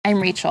I'm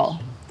Rachel,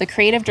 the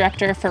creative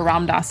director for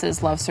Ram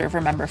Dass's Love Serve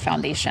Remember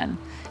Foundation,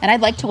 and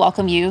I'd like to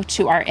welcome you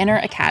to our Inner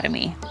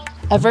Academy,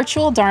 a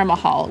virtual Dharma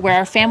hall where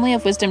our family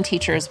of wisdom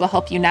teachers will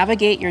help you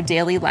navigate your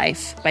daily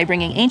life by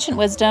bringing ancient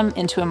wisdom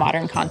into a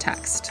modern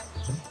context.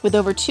 With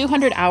over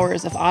 200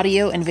 hours of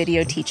audio and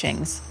video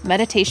teachings,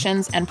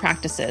 meditations, and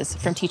practices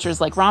from teachers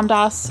like Ram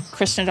Dass,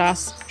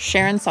 Krishnadas,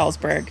 Sharon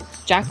Salzberg,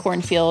 Jack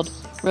Kornfield,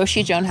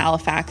 Roshi Joan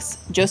Halifax,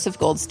 Joseph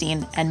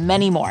Goldstein, and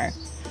many more,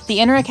 the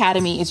Inner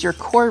Academy is your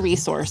core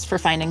resource for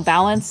finding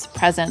balance,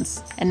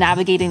 presence, and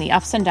navigating the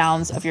ups and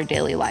downs of your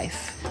daily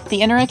life.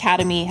 The Inner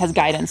Academy has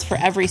guidance for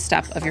every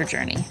step of your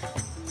journey.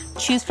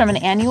 Choose from an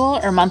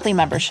annual or monthly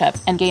membership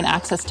and gain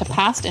access to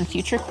past and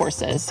future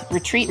courses,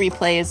 retreat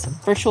replays,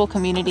 virtual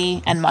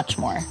community, and much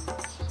more.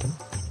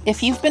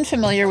 If you've been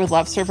familiar with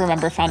Love Serve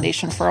Remember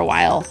Foundation for a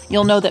while,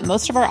 you'll know that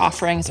most of our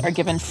offerings are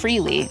given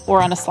freely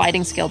or on a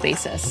sliding scale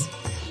basis.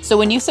 So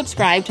when you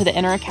subscribe to the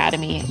Inner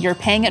Academy, you're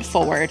paying it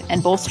forward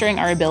and bolstering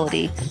our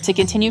ability to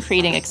continue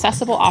creating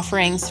accessible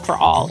offerings for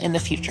all in the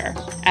future,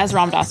 as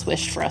Ram Dass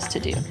wished for us to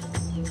do.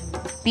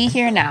 Be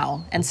here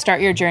now and start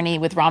your journey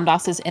with Ram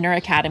Dass's Inner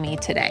Academy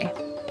today.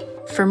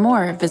 For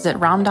more, visit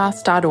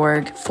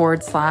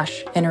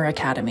ramdass.org/Inner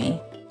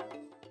Academy.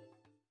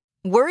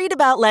 Worried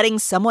about letting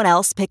someone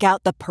else pick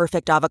out the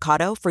perfect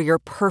avocado for your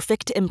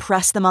perfect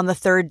impress them on the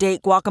third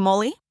date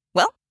guacamole?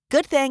 Well,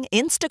 good thing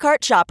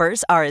Instacart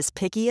shoppers are as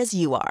picky as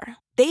you are.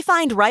 They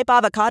find ripe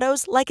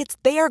avocados like it's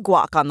their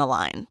guac on the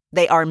line.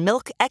 They are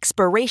milk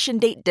expiration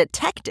date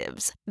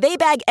detectives. They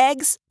bag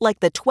eggs like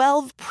the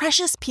 12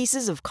 precious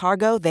pieces of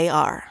cargo they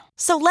are.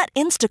 So let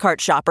Instacart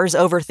shoppers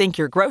overthink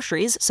your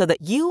groceries so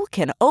that you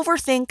can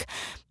overthink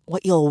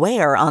what you'll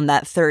wear on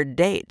that third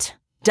date.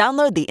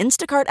 Download the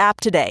Instacart app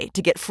today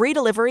to get free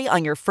delivery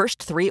on your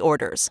first 3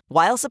 orders,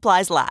 while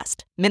supplies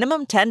last.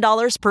 Minimum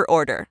 $10 per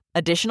order.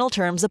 Additional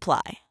terms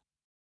apply.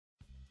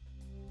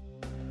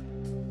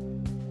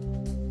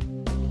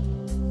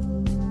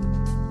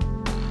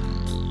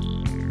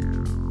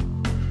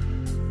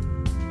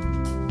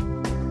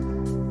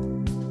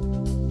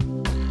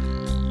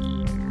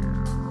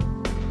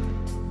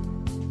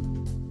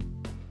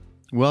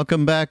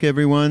 Welcome back,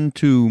 everyone,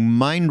 to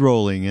Mind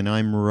Rolling, and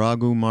I'm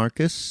Raghu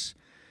Marcus.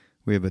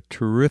 We have a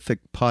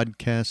terrific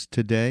podcast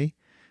today.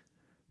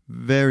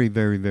 Very,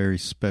 very, very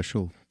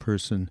special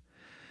person.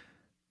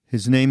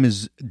 His name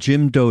is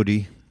Jim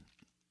Doty,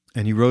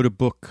 and he wrote a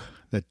book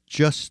that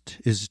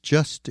is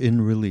just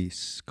in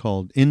release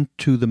called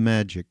Into the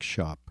Magic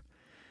Shop,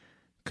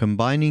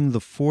 combining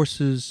the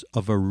forces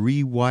of a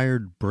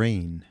rewired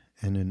brain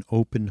and an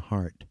open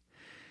heart.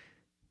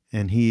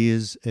 And he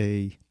is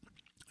a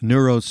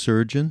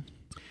neurosurgeon,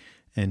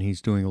 and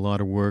he's doing a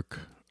lot of work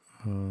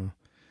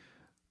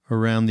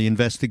around the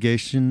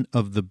investigation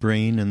of the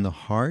brain and the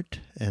heart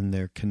and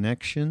their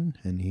connection.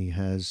 And he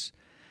has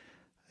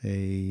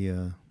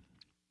a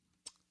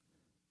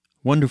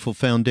wonderful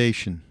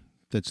foundation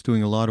that's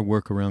doing a lot of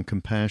work around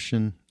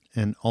compassion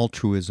and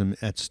altruism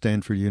at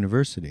Stanford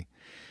University.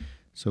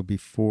 So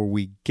before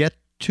we get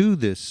to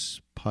this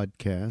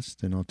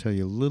podcast, and I'll tell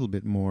you a little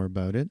bit more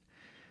about it,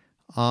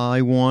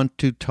 I want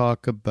to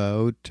talk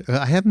about,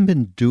 I haven't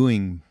been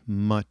doing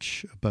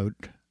much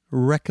about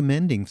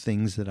recommending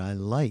things that I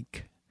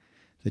like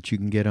that you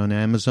can get on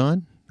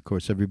Amazon. Of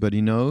course,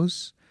 everybody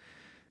knows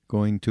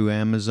going to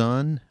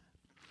Amazon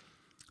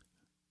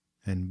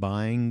and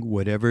buying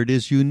whatever it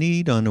is you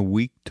need on a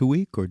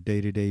week-to-week or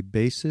day-to-day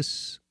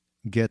basis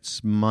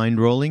gets Mind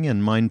Rolling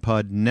and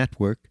MindPod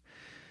Network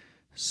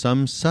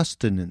some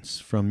sustenance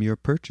from your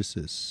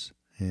purchases.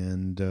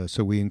 And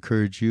so we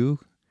encourage you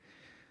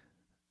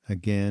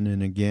again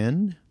and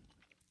again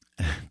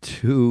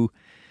to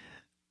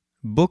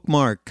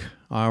bookmark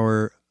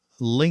our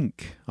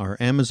link, our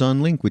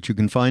Amazon link, which you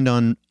can find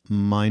on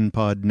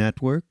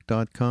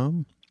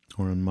mindpodnetwork.com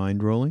or on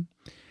Mindrolling.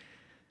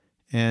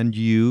 And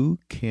you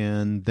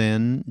can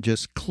then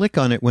just click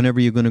on it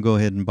whenever you're going to go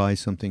ahead and buy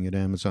something at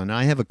Amazon.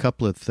 I have a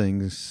couple of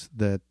things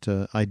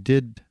that I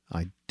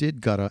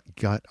got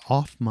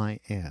off my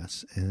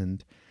ass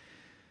and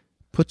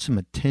put some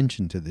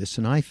attention to this,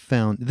 and I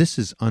found this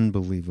is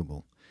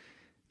unbelievable.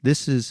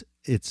 It's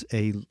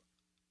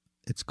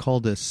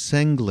called a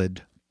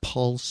Sengled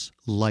pulse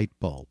light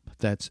bulb.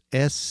 That's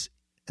S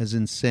as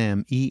in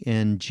Sam,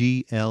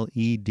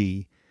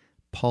 ENGLED,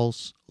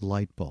 pulse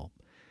light bulb.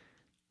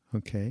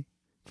 Okay.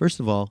 First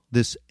of all,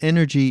 this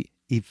energy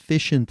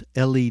efficient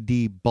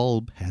LED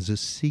bulb has a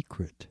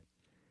secret.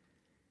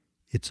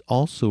 It's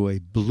also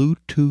a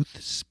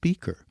Bluetooth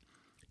speaker.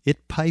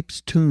 It pipes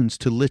tunes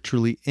to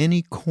literally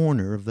any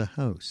corner of the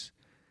house.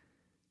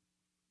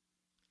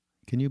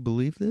 Can you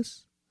believe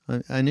this?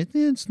 And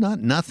it's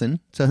not nothing.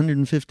 It's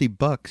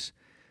 $150.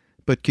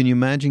 But can you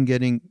imagine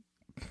getting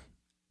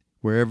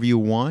wherever you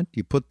want?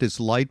 You put this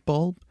light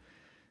bulb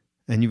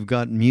and you've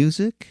got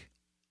music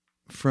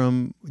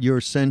from your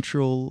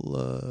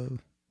central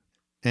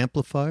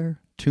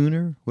amplifier,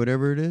 tuner,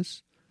 whatever it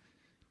is.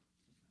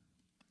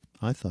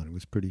 I thought it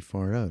was pretty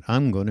far out.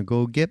 I'm going to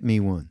go get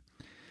me one.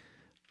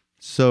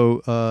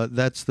 So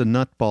that's the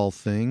nutball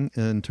thing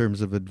in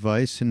terms of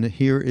advice. And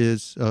here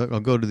is, I'll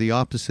go to the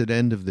opposite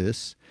end of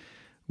this,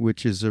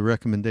 which is a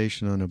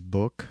recommendation on a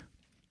book.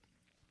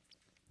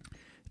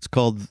 It's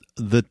called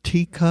The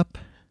Teacup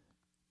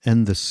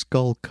and the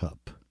Skull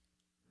Cup.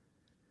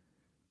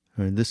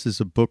 All right, this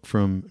is a book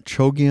from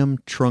Chogyam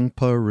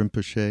Trungpa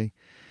Rinpoche.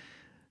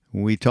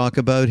 We talk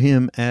about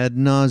him ad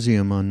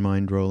nauseum on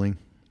Mind Rolling.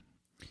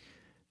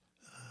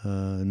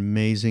 An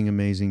amazing,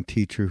 amazing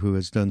teacher who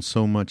has done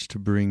so much to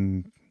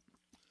bring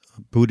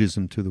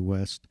Buddhism to the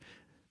West.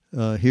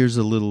 Here's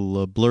a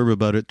little blurb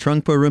about it.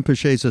 Trungpa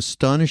Rinpoche's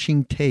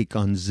astonishing take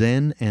on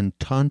Zen and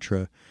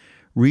Tantra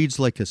reads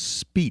like a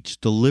speech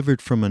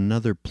delivered from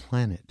another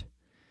planet.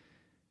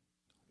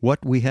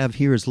 What we have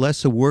here is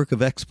less a work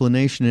of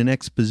explanation and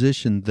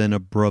exposition than a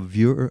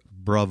bravura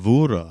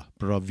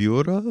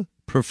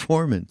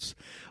performance,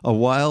 a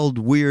wild,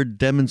 weird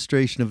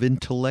demonstration of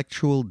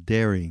intellectual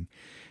daring,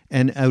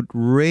 and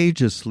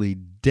outrageously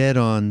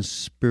dead-on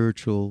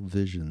spiritual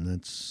vision.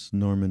 That's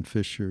Norman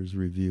Fisher's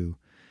review.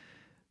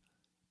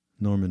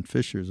 Norman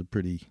Fisher's a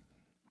pretty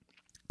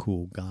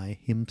cool guy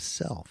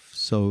himself.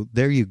 So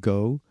there you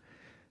go.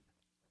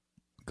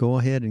 Go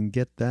ahead and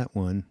get that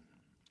one.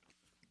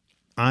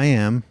 I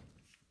am.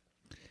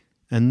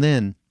 And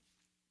then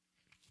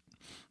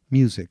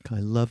music. I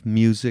love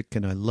music,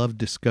 and I love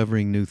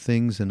discovering new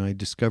things, and I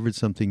discovered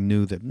something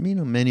new that,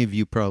 many of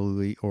you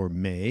probably or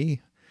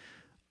may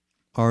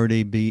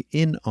already be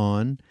in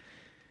on.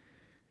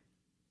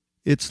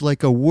 It's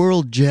like a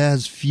world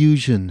jazz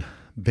fusion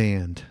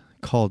band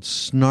called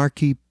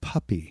Snarky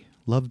Puppy.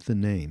 Loved the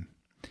name.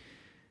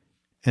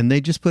 And they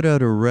just put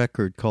out a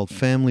record called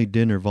Family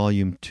Dinner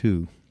Volume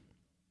 2.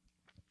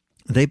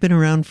 They've been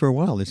around for a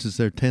while. This is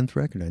their 10th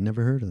record. I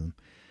never heard of them.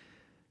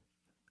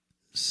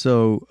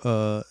 So,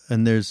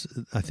 and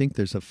I think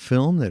there's a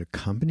film that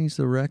accompanies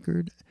the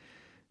record.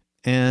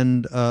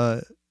 And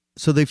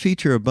so they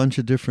feature a bunch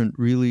of different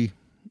really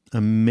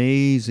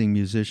amazing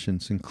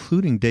musicians,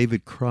 including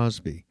David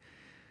Crosby.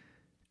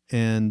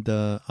 And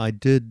I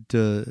did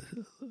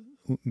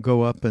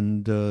go up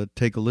and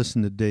take a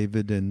listen to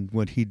David, and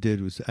what he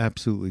did was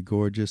absolutely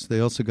gorgeous. They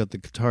also got the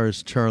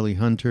guitarist Charlie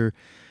Hunter,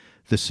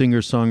 the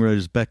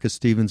singer-songwriters Becca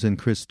Stevens and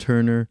Chris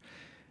Turner.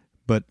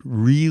 But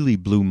really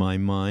blew my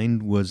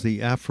mind was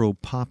the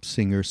Afro-pop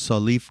singer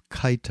Salif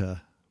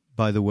Keita.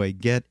 By the way,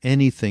 get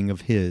anything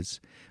of his,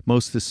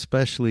 most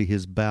especially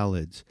his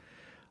ballads,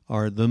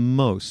 are the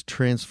most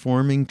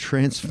transporting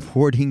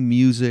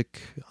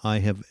music I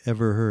have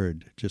ever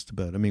heard, just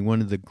about. I mean,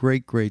 one of the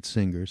great, great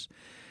singers.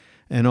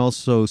 And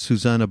also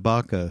Susana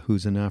Baca,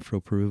 who's an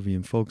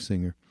Afro-Peruvian folk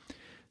singer.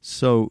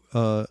 So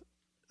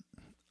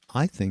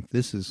I think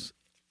this is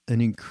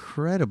an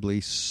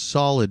incredibly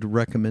solid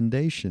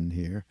recommendation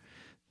here.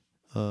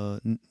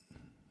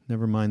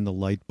 Never mind the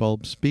light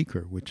bulb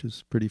speaker, which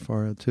is pretty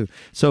far out too.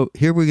 So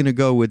here we're going to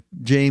go with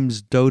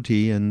James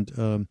Doty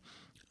and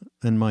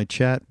my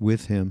chat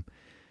with him.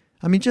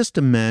 I mean, just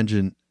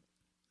imagine,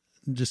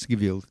 just to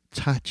give you a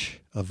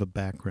touch of a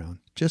background,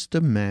 just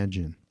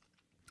imagine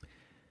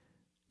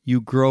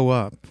you grow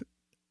up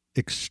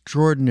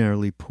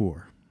extraordinarily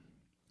poor.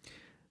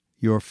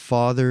 Your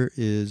father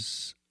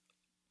is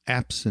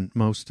absent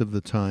most of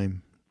the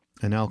time,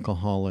 an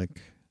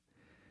alcoholic,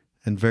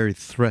 and very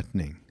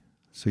threatening.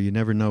 So you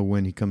never know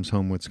when he comes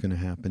home what's going to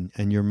happen.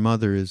 And your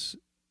mother is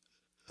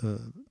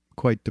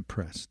quite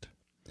depressed,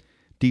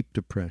 deep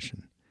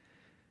depression.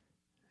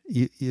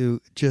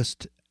 You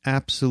just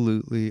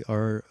absolutely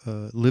are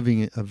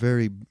living a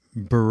very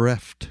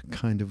bereft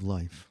kind of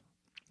life.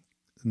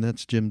 And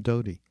that's Jim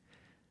Doty.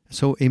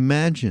 So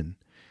imagine,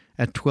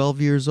 at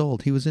 12 years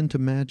old, he was into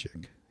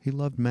magic. He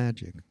loved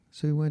magic.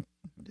 So he went,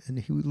 and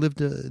he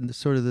lived in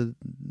sort of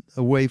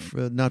away,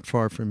 not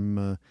far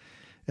from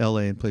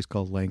L.A., in a place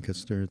called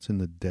Lancaster. It's in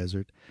the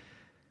desert.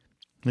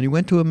 And he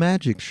went to a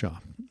magic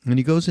shop. And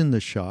he goes in the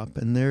shop,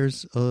 and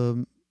there's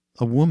a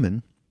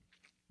woman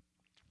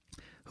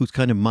who's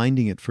kind of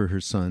minding it for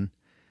her son.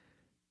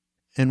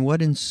 And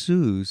what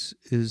ensues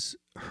is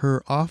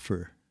her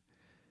offer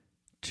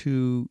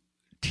to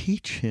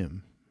teach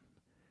him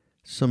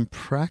some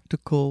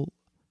practical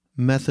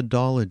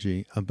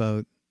methodology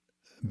about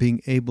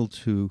being able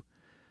to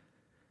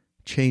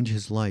change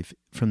his life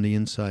from the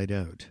inside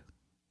out.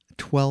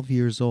 12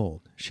 years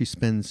old. She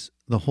spends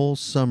the whole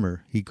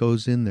summer. He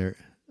goes in there,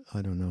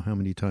 I don't know how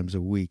many times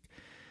a week,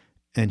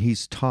 and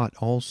he's taught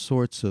all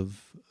sorts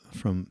of,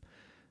 from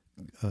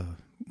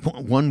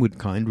one would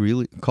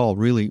call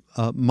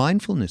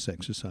mindfulness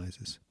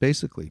exercises.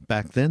 Basically,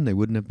 back then they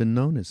wouldn't have been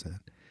known as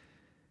that.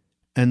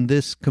 And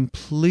this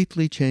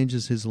completely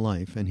changes his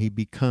life, and he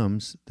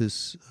becomes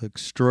this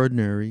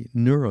extraordinary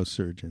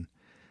neurosurgeon.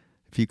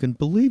 If you can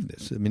believe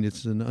this, I mean,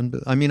 it's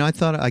I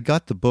thought I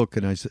got the book,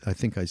 and I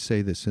think I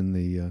say this in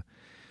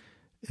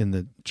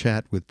the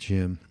chat with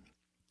Jim.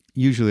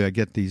 Usually, I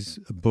get these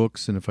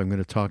books, and if I'm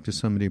going to talk to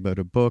somebody about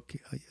a book,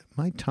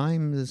 my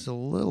time is a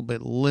little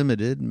bit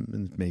limited,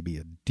 and maybe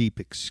a deep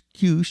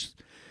excuse,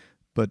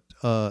 but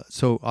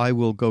so I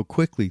will go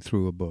quickly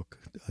through a book.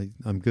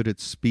 I'm good at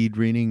speed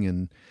reading,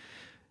 and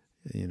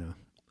you know,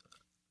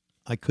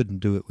 I couldn't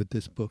do it with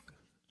this book.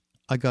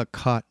 I got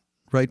caught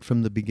right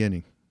from the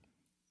beginning.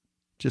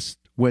 Just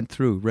went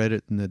through, read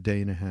it in a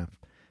day and a half.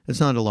 It's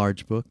not a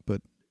large book,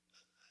 but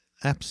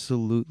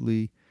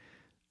absolutely,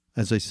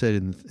 as I said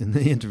in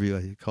the interview,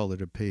 I call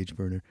it a page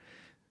burner.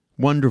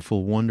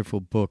 Wonderful, wonderful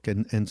book,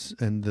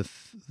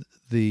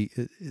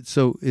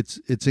 so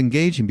it's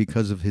engaging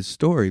because of his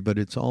story, but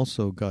it's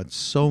also got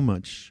so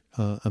much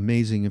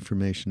amazing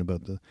information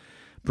about the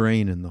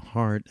brain and the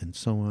heart and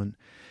so on.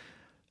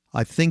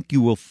 I think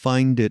you will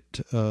find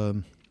it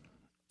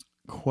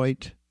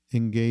quite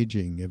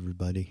engaging,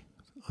 everybody.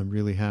 I'm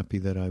really happy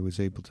that I was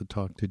able to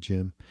talk to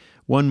Jim.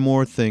 One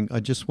more thing, I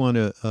just want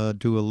to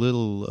do a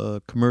little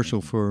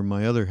commercial for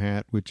my other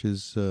hat, which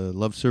is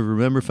Love Serve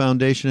Remember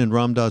Foundation and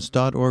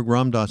Ramdas.org.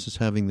 Ramdas is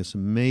having this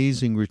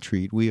amazing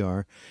retreat. We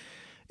are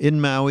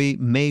in Maui,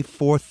 May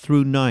 4th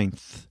through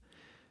 9th,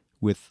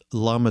 with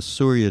Lama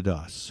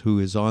Suryadas, who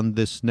is on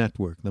this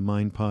network, the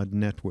MindPod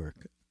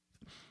network.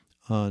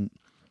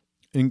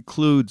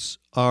 Includes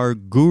our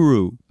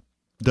guru,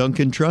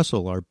 Duncan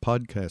Trussell, our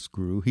podcast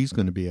guru. He's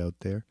going to be out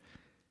there.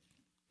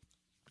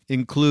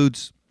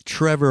 Includes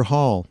Trevor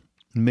Hall,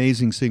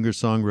 amazing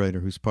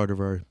singer-songwriter who's part of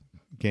our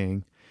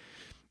gang.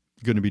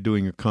 Going to be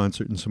doing a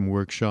concert and some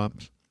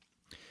workshops.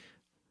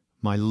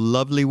 My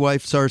lovely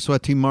wife,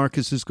 Saraswati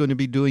Marcus, is going to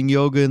be doing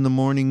yoga in the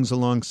mornings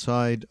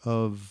alongside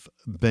of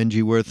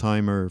Benji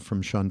Wertheimer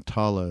from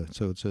Shantala.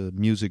 So it's a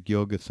music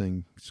yoga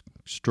thing. It's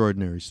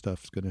extraordinary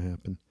stuff is going to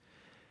happen.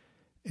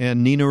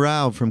 And Nina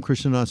Rao from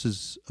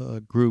Krishnadasa's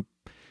group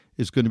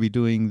is going to be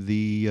doing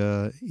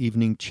the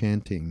evening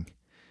chanting,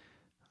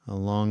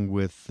 along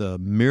with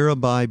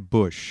Mirabai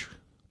Bush,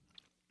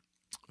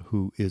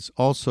 who is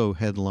also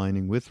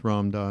headlining with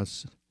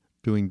Ramdas,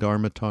 doing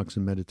Dharma talks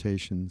and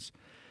meditations.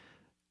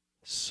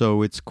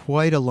 So it's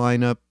quite a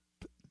lineup.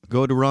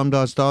 Go to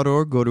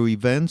ramdas.org, go to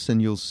events, and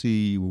you'll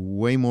see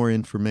way more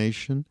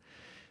information.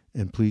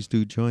 And please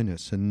do join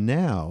us. And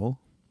now,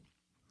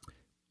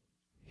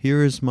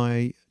 here is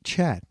my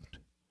chat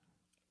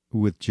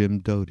with Jim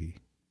Doty.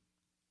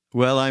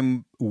 Well,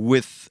 I'm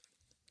with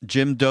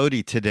Jim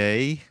Doty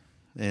today,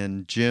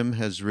 and Jim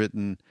has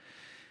written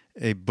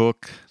a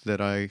book that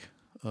I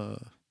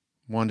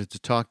wanted to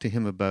talk to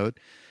him about.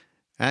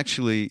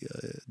 Actually,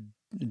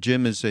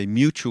 Jim is a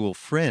mutual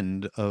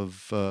friend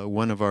of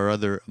one of our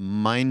other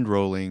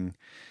Mind-Rolling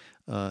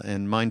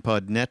and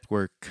MindPod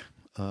Network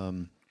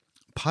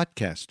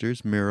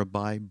podcasters,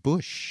 Mirabai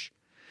Bush.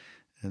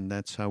 And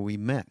that's how we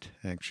met,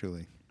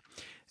 actually.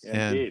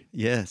 Indeed.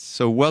 Yes.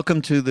 So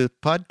welcome to the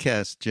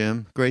podcast,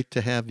 Jim. Great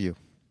to have you.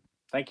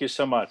 Thank you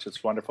so much.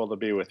 It's wonderful to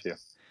be with you.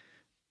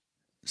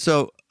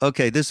 So,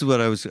 okay, this is what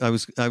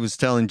I was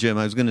telling Jim.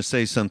 I was going to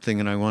say something,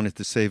 and I wanted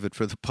to save it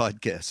for the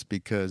podcast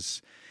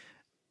because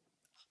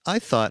I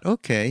thought,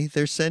 okay,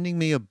 they're sending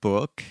me a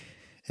book,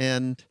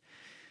 and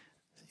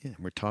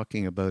we're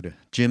talking about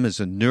Jim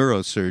is a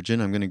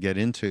neurosurgeon. I'm going to get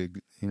into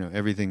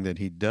everything that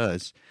he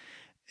does.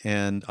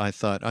 And I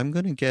thought, I'm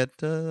going to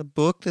get a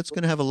book that's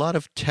going to have a lot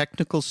of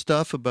technical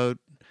stuff about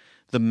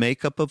the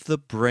makeup of the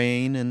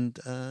brain and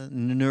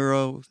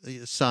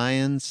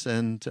neuroscience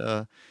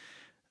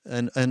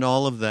and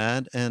all of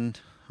that. And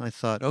I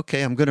thought,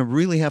 okay, I'm going to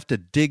really have to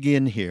dig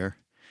in here,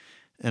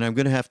 and I'm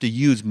going to have to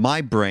use my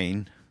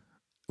brain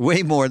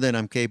way more than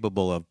I'm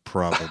capable of,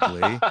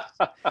 probably.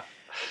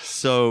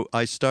 So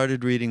I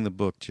started reading the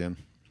book, Jim.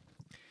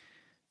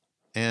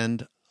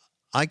 And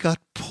I got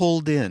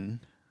pulled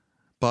in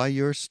by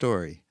your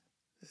story.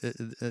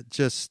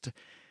 Just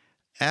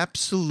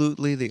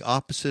absolutely the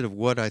opposite of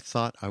what I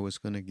thought I was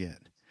going to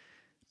get.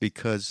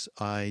 Because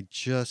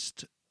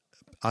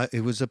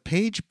it was a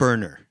page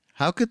burner.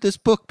 How could this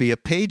book be a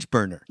page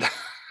burner?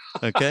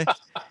 Okay?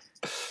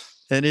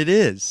 And it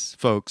is,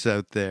 folks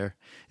out there.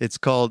 It's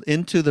called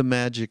Into the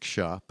Magic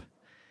Shop,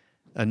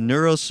 a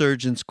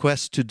neurosurgeon's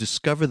quest to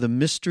discover the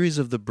mysteries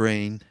of the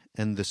brain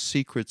and the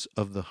secrets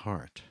of the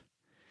heart.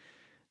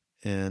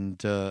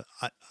 And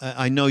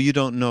I know you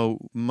don't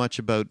know much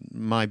about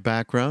my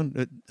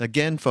background.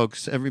 Again,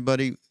 folks,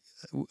 everybody,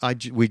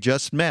 we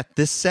just met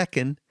this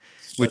second,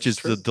 which is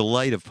the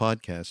delight of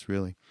podcasts,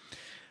 really.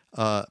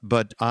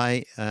 But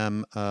I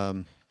am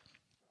a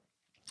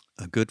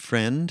good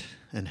friend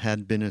and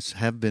have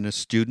been a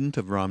student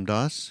of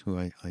Ramdas, who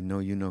I know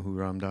you know who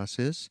Ramdas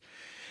is,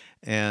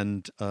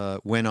 and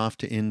went off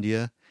to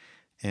India.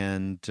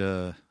 And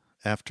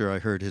after I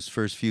heard his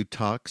first few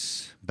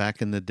talks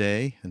back in the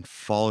day and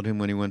followed him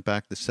when he went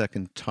back the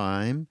second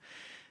time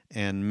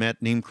and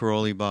met Neem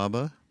Karoli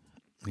Baba,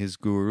 his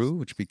guru,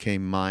 which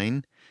became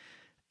mine.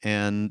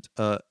 And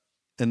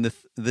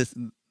this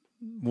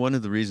one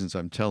of the reasons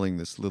I'm telling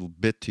this little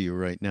bit to you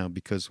right now,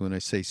 because when I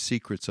say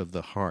secrets of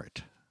the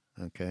heart,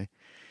 okay,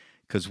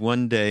 because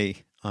one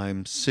day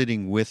I'm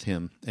sitting with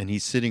him and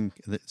he's sitting,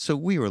 so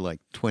we were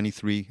like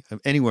 23,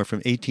 anywhere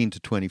from 18 to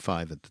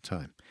 25 at the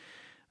time.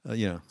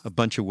 A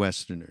bunch of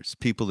Westerners,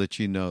 people that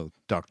you know,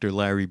 Dr.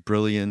 Larry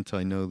Brilliant.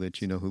 I know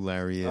that you know who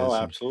Larry is. Oh,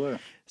 absolutely.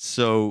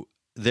 So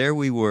there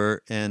we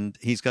were, and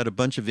he's got a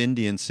bunch of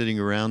Indians sitting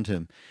around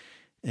him.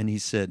 And he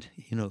said,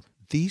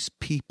 these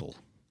people,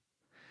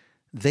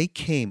 they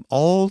came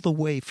all the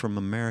way from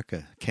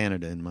America,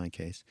 Canada in my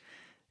case,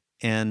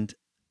 and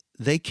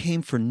they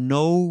came for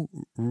no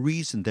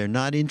reason. They're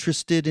not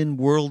interested in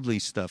worldly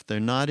stuff. They're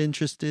not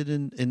interested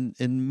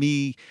in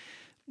me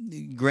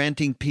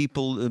granting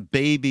people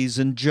babies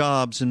and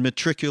jobs and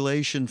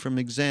matriculation from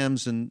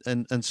exams and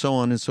so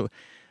on and so.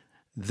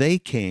 They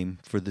came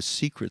for the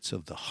secrets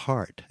of the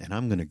heart, and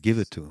I'm going to give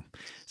it to them.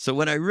 So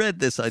when I read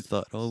this, I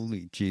thought,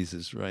 holy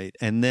Jesus, right?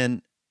 And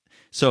then,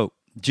 so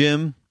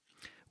Jim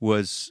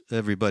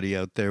everybody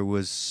out there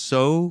was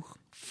so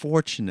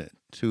fortunate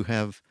to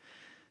have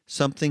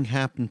something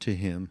happen to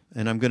him,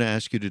 and I'm going to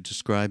ask you to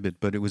describe it,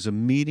 but it was a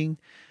meeting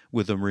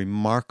with a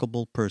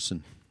remarkable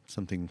person,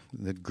 something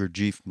that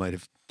Gurdjieff might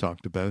have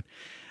talked about.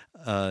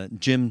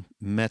 Jim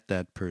met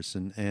that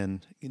person,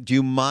 and do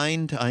you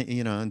mind?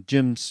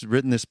 Jim's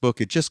written this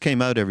book. It just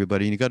came out,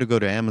 everybody, and you got to go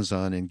to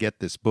Amazon and get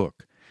this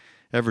book.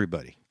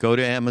 Everybody, go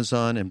to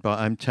Amazon and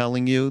buy. I'm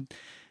telling you,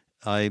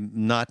 I'm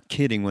not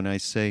kidding when I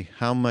say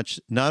how much.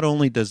 Not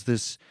only does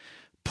this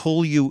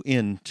pull you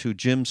into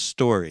Jim's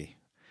story,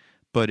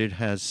 but it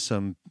has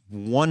some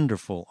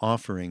wonderful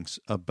offerings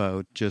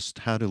about just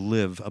how to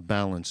live a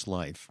balanced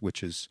life,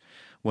 which is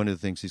one of the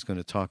things he's going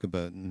to talk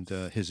about and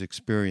his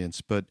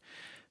experience. But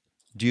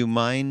do you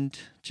mind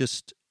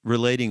just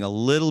relating a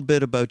little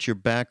bit about your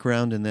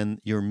background and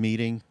then your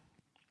meeting?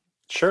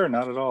 Sure,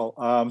 not at all.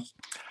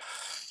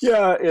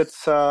 Yeah,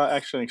 it's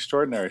actually an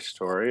extraordinary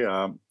story.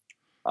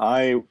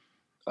 I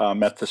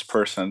met this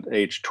person at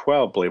age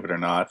 12, believe it or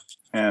not,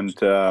 and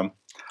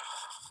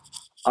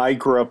I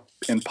grew up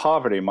in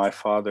poverty. My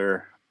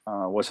father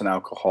was an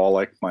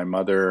alcoholic. My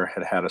mother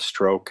had had a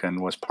stroke and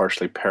was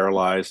partially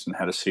paralyzed and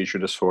had a seizure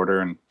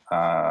disorder and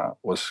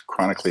was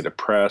chronically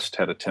depressed,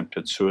 had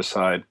attempted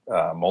suicide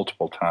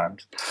multiple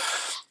times.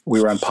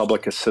 We were on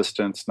public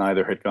assistance.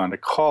 Neither had gone to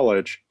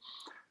college.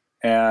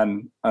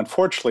 And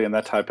unfortunately, in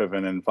that type of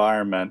an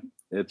environment,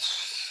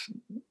 it's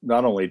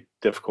not only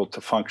difficult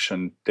to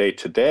function day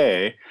to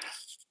day,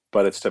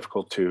 but it's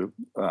difficult to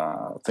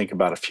think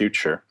about a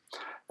future,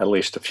 at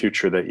least a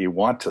future that you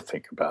want to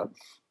think about.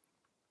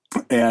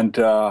 And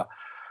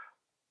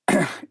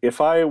if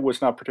I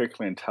was not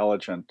particularly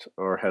intelligent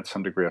or had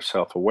some degree of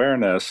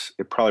self-awareness,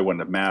 it probably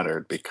wouldn't have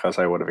mattered because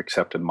I would have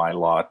accepted my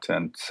lot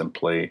and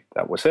simply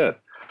that was it.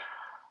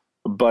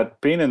 But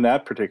being in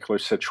that particular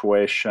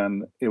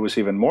situation, it was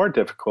even more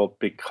difficult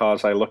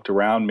because I looked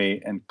around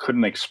me and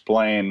couldn't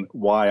explain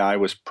why I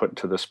was put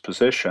into this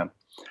position.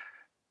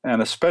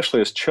 And especially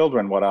as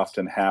children, what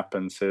often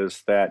happens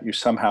is that you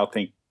somehow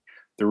think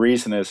the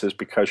reason is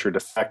because you're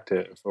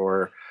defective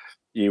or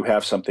you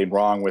have something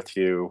wrong with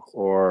you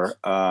or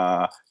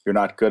you're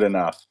not good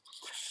enough.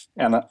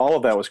 And all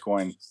of that was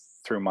going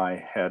through my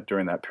head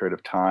during that period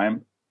of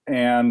time.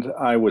 And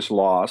I was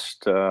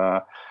lost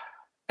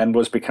and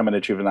was becoming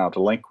a juvenile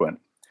delinquent.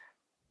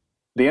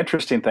 The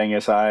interesting thing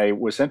is I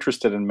was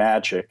interested in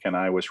magic, and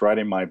I was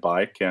riding my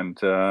bike, and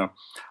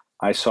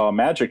I saw a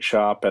magic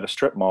shop at a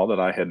strip mall that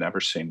I had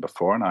never seen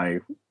before, and I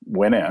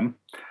went in.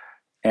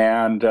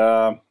 And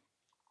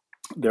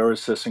there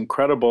was this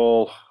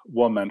incredible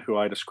woman who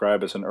I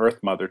describe as an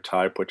earth mother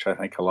type, which I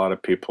think a lot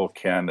of people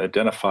can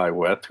identify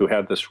with, who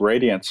had this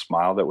radiant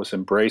smile that was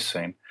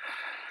embracing.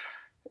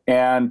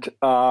 And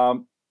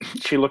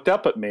she looked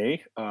up at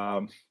me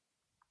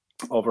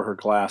over her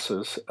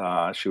glasses.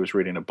 She was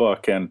reading a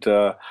book, and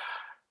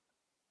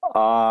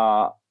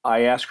I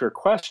asked her a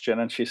question,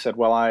 and she said,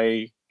 well,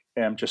 I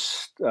am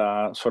just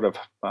sort of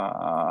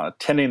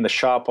tending the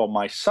shop while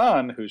my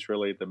son, who's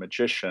really the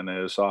magician,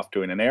 is off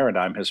doing an errand.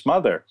 I'm his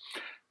mother.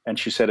 And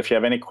she said, if you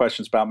have any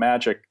questions about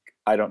magic,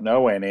 I don't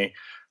know any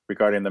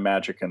regarding the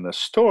magic in the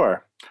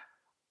store.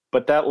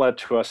 But that led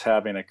to us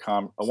having a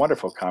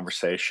wonderful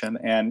conversation.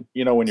 And,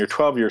 you know, when you're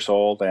 12 years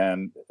old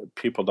and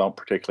people don't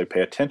particularly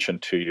pay attention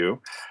to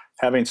you,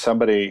 having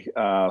somebody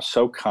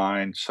so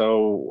kind,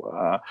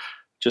 so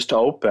just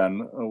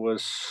open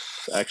was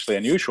actually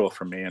unusual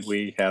for me. And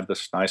we had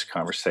this nice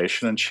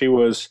conversation. And she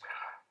was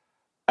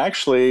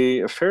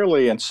actually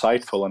fairly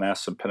insightful and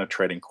asked some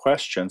penetrating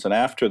questions. And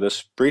after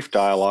this brief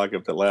dialogue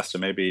that lasted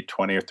maybe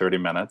 20 or 30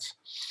 minutes,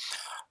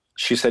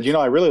 she said, you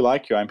know, I really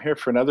like you. I'm here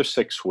for another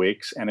 6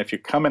 weeks. And if you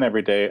come in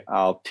every day,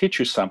 I'll teach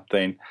you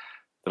something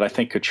that I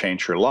think could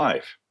change your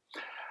life.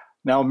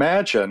 Now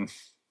imagine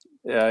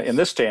in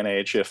this day and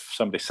age, if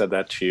somebody said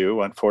that to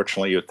you,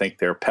 unfortunately, you'd think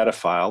they're a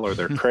pedophile or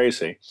they're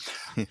crazy.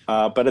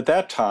 But at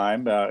that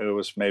time, it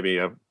was maybe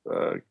a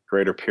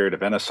greater period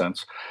of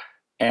innocence.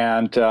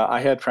 And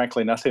I had,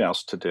 frankly, nothing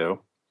else to do.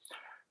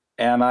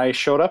 And I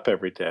showed up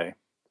every day.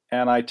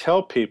 And I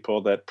tell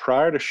people that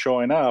prior to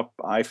showing up,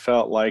 I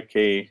felt like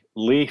a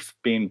leaf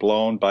being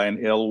blown by an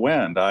ill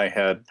wind. I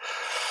had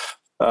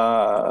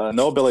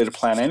no ability to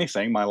plan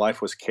anything. My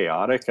life was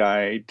chaotic.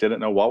 I didn't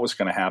know what was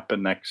going to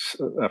happen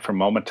next from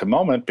moment to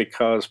moment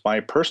because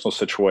my personal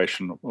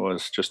situation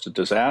was just a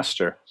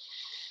disaster.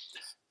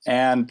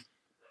 And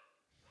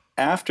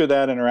after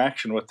that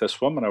interaction with this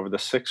woman over the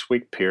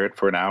 6-week period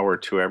for an hour or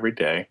two every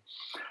day,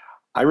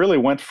 I really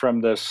went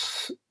from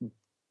this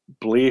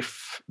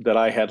belief that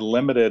I had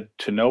limited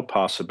to no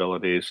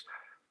possibilities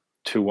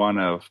to one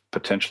of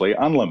potentially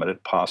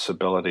unlimited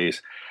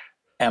possibilities.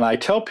 And I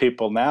tell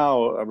people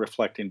now,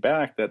 reflecting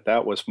back, that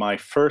that was my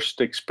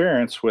first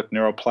experience with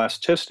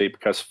neuroplasticity,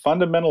 because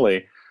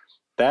fundamentally,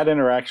 that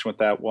interaction with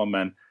that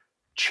woman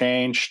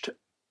changed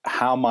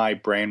how my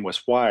brain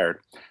was wired.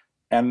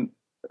 And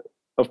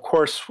of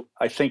course,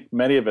 I think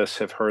many of us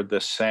have heard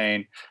this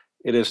saying,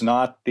 it is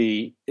not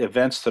the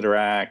events that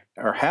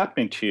are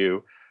happening to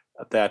you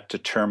that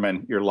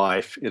determine your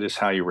life. It is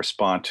how you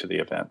respond to the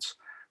events.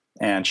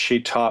 And she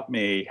taught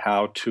me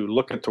how to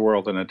look at the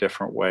world in a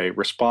different way,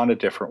 respond a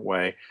different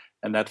way.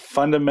 And that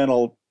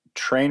fundamental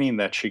training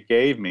that she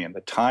gave me and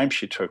the time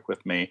she took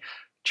with me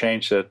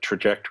changed the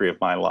trajectory of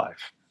my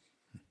life.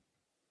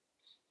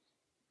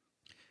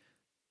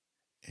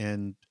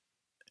 And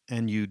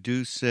you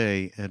do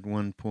say at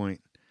one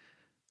point,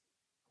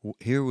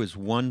 here was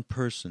one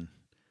person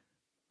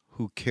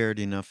who cared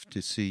enough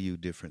to see you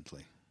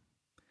differently.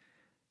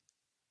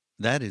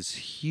 That is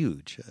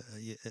huge.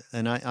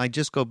 And I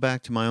just go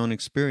back to my own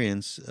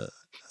experience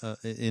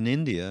in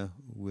India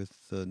with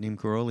Neem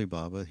Karoli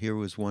Baba. Here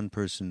was one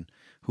person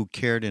who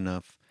cared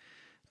enough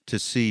to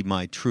see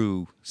my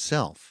true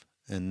self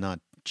and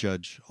not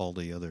judge all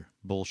the other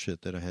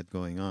bullshit that I had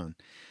going on.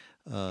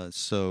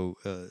 So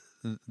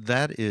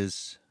that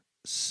is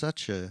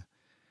such a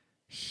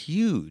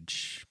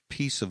huge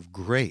piece of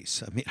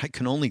grace. I mean, I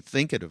can only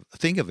think of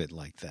it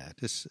like that.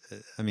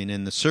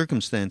 And the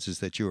circumstances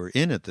that you were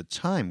in at the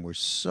time were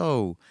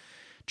so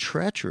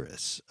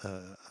treacherous.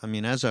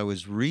 As I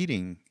was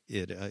reading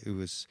it, it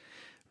was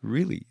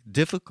really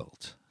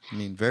difficult.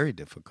 Very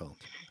difficult.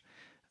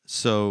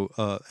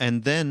 So,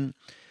 and then,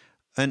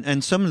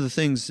 and some of the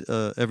things,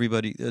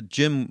 everybody,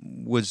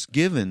 Jim was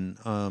given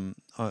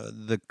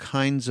the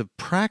kinds of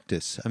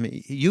practice.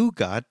 You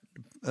got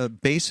a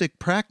basic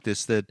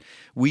practice that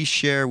we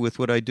share with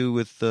what I do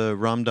with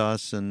Ram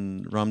Dass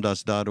and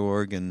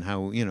ramdass.org, and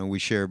how, we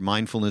share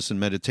mindfulness and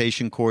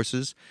meditation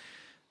courses.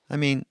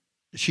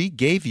 She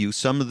gave you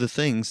some of the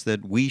things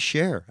that we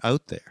share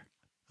out there.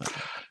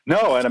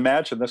 No, and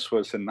imagine this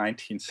was in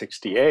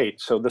 1968,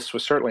 so this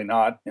was certainly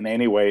not in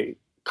any way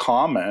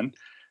common,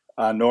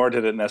 nor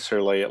did it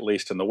necessarily, at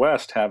least in the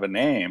West, have a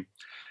name.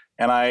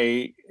 And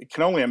I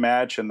can only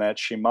imagine that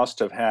she must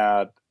have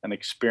had an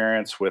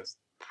experience with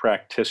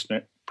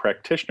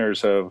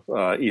practitioners of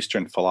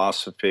Eastern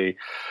philosophy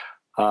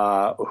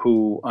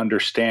who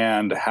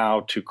understand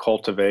how to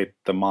cultivate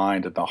the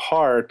mind and the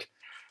heart.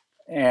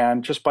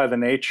 And just by the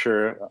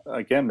nature,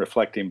 again,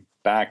 reflecting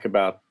back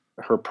about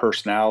her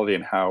personality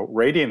and how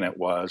radiant it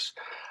was,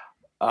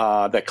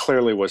 that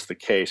clearly was the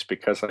case,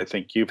 because I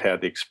think you've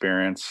had the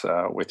experience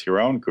with your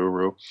own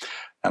guru,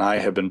 and I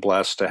have been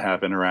blessed to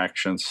have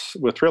interactions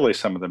with really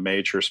some of the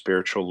major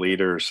spiritual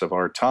leaders of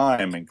our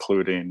time,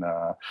 including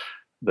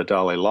the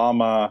Dalai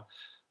Lama,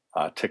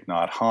 Thich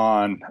Nhat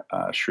Hanh,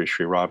 Sri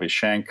Sri Ravi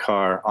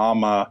Shankar,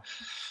 Amma,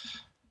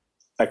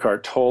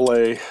 Eckhart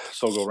Tolle,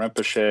 Sogyal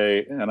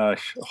Rinpoche, and a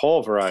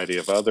whole variety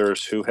of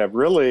others who have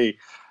really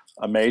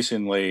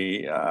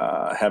amazingly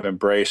have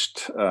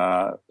embraced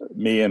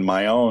me in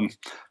my own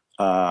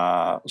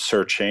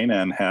searching,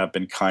 and have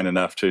been kind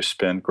enough to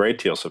spend great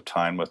deals of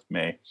time with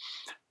me.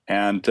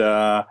 And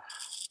to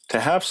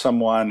have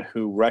someone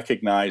who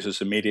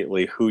recognizes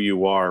immediately who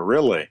you are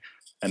really,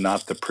 and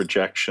not the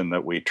projection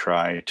that we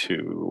try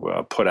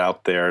to put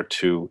out there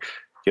to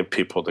give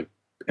people the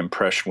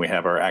impression we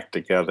have our act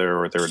together,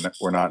 or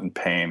we're not in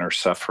pain or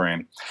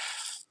suffering,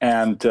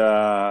 and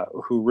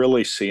who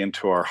really see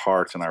into our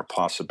heart and our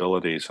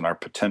possibilities and our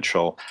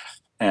potential,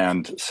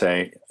 and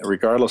say,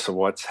 regardless of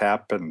what's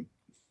happened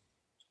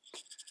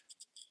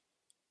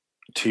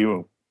to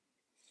you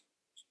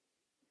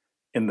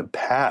in the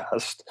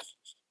past,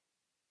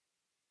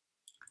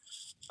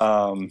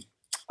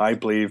 I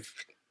believe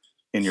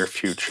in your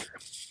future.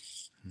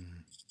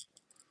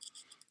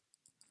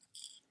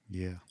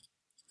 Yeah.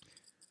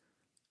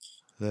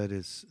 That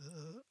is,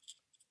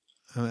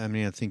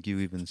 I think you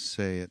even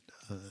say it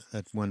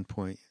at one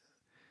point,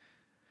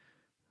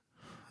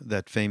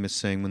 that famous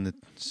saying,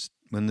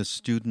 when the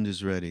student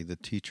is ready, the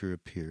teacher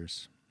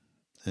appears.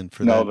 And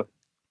for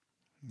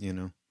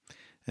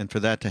and for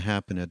that to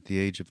happen at the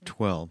age of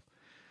 12,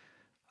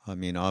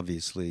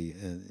 obviously,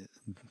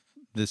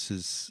 this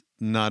is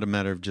not a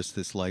matter of just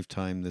this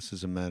lifetime. This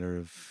is a matter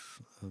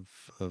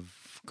of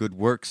good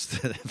works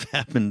that have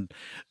happened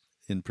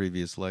in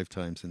previous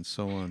lifetimes and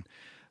so on.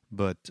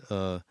 But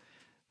the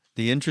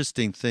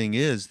interesting thing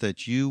is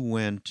that you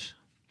went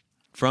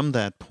from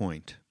that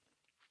point,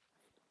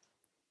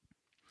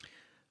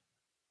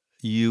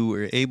 you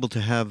were able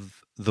to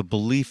have the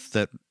belief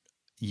that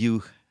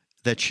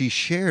she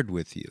shared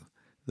with you,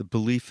 the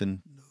belief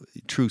in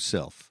true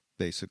self,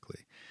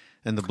 basically,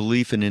 and the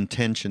belief in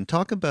intention.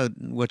 Talk about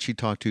what she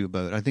talked to you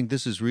about. I think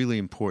this is really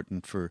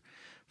important for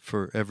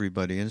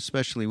everybody, and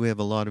especially we have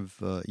a lot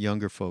of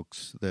younger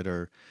folks that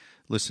are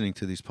listening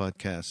to these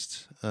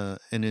podcasts.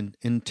 And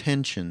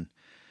intention,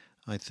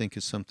 I think,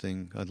 is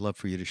something I'd love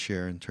for you to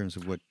share in terms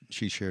of what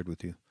she shared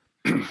with you.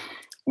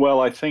 Well,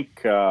 I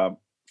think,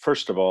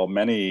 first of all,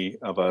 many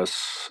of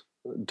us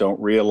don't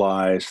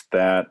realize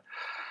that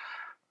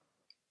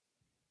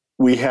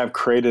we have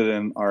created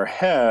in our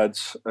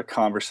heads a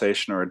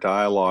conversation or a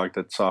dialogue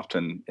that's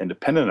often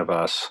independent of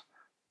us,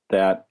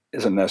 that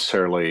isn't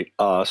necessarily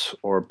us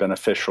or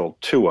beneficial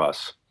to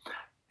us.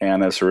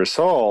 And as a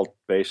result,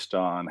 based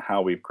on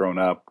how we've grown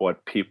up,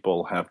 what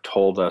people have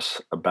told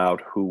us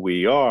about who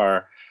we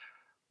are,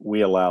 we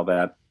allow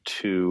that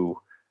to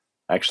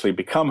actually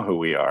become who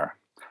we are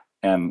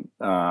and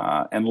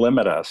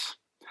limit us.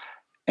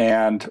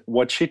 And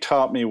what she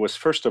taught me was,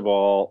 first of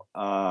all,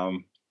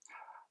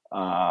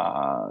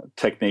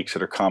 techniques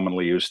that are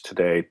commonly used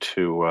today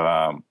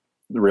to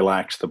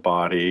relax the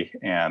body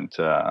and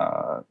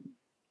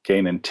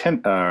gain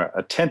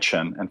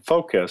attention and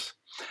focus.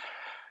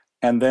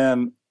 And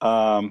then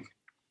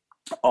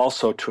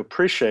also to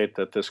appreciate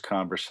that this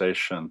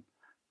conversation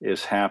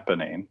is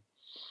happening,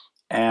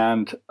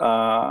 and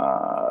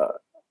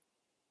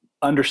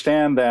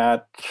understand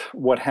that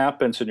what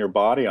happens in your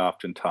body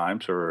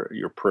oftentimes, or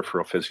your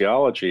peripheral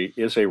physiology,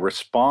 is a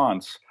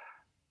response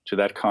to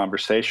that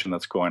conversation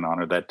that's going on,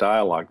 or that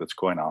dialogue that's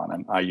going on.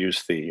 And I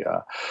use the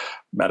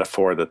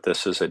metaphor that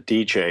this is a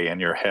DJ in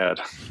your head.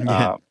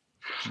 Yeah.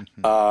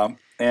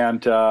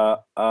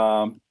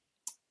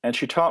 And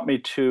she taught me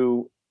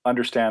to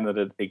understand that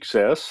it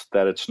exists,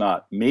 that it's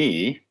not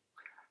me,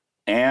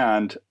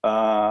 and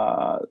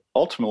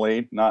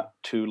ultimately not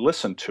to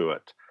listen to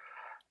it.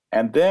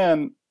 And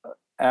then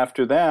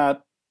after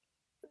that,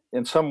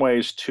 in some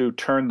ways, to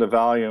turn the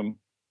volume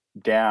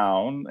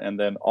down and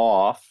then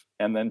off,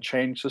 and then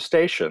change the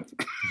station.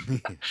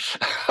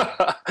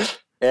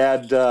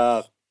 And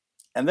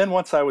then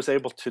once I was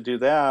able to do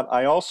that,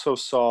 I also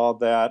saw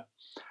that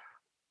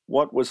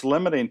what was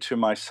limiting to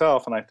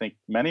myself, and I think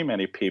many,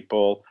 many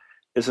people,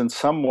 is in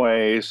some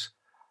ways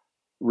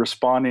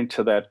responding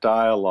to that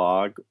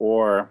dialogue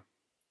or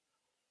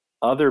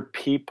other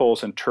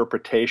people's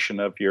interpretation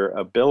of your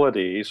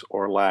abilities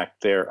or lack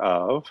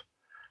thereof,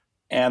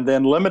 and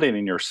then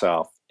limiting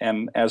yourself.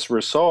 And as a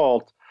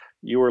result,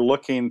 you were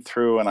looking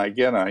through, and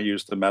again, I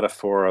use the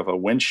metaphor of a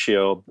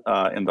windshield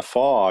in the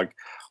fog,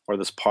 or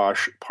this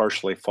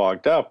partially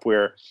fogged up,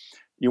 where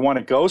you want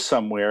to go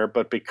somewhere,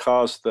 but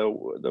because the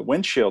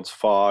windshield's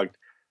fogged,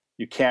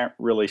 you can't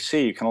really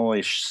see. You can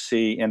only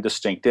see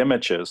indistinct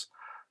images.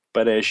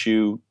 But as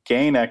you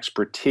gain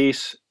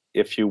expertise,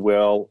 if you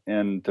will,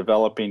 in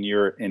developing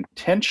your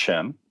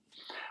intention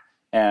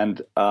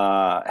and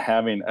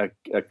having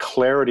a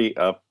clarity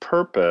of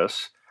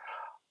purpose,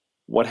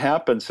 what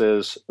happens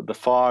is the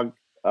fog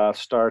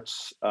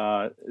starts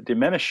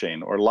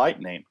diminishing or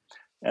lightening.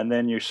 And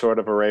then you sort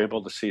of are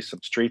able to see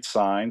some street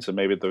signs and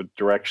maybe the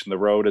direction the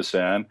road is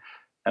in.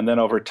 And then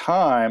over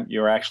time,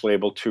 you're actually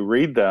able to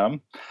read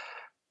them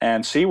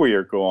and see where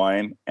you're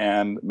going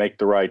and make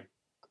the right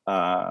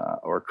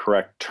or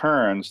correct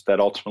turns that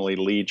ultimately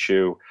lead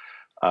you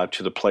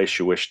to the place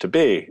you wish to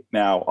be.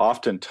 Now,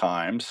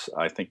 oftentimes,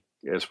 I think,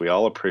 as we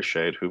all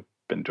appreciate who've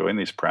been doing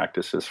these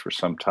practices for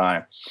some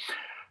time,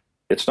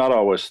 it's not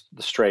always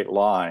the straight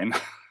line.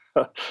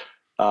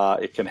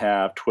 It can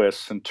have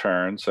twists and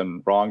turns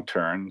and wrong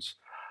turns.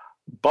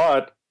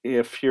 But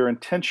if your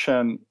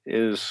intention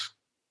is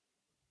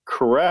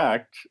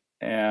correct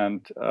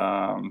and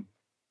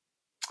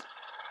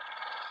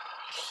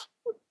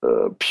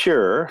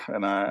pure,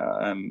 and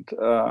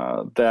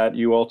that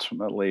you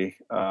ultimately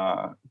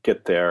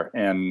get there,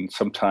 and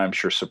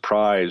sometimes you're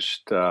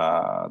surprised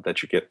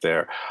that you get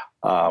there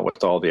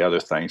with all the other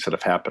things that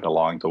have happened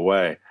along the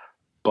way.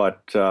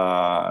 But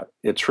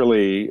it's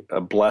really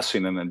a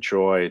blessing and a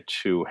joy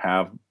to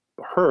have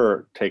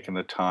her taking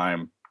the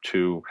time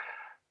to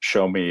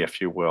show me,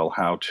 if you will,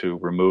 how to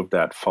remove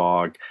that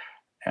fog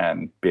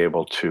and be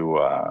able to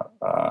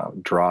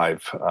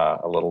drive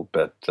a little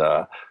bit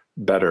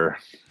better.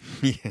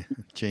 Yeah,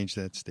 change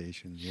that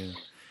station, yeah.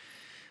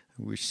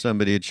 I wish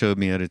somebody had showed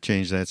me how to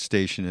change that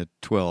station at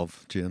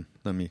 12, Jim,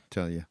 let me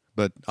tell you.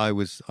 But I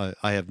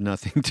have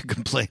nothing to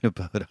complain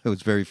about. I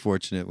was very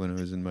fortunate when I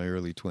was in my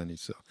early 20s,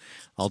 so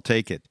I'll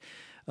take it.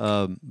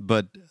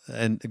 But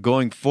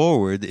going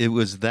forward, it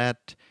was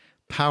that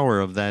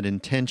power of that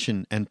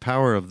intention and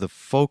power of the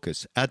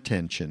focus,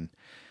 attention,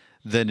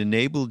 that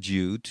enabled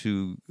you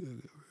to,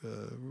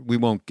 we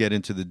won't get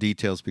into the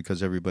details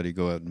because everybody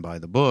go out and buy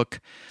the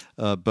book,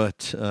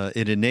 but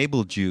it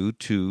enabled you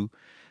to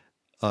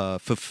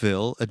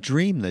fulfill a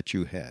dream that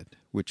you had,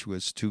 which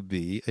was to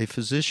be a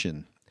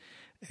physician.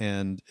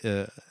 And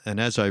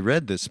as I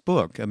read this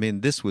book, I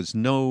mean, this was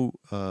no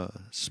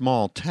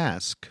small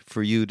task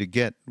for you to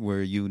get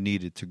where you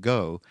needed to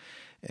go,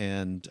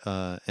 and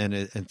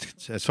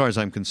as far as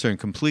I'm concerned,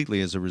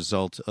 completely as a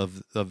result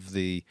of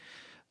the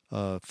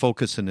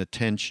focus and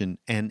attention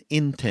and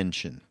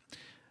intention.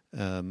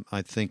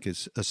 I think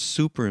is a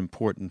super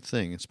important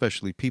thing,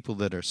 especially people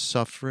that are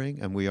suffering,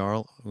 and we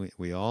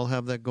all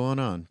have that going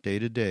on day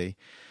to day,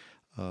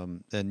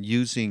 and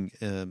using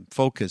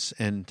focus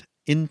and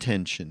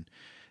intention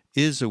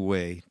is a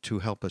way to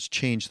help us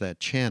change that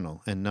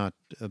channel and not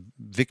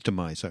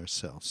victimize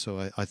ourselves.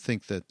 So I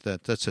think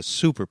that's a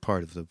super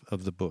part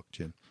of the book,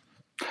 Jim.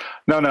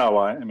 No.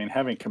 I mean,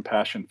 having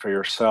compassion for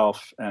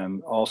yourself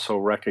and also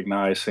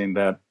recognizing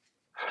that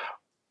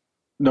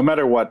no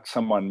matter what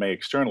someone may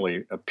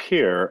externally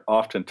appear,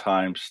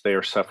 oftentimes they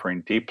are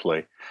suffering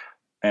deeply,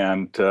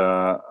 and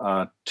to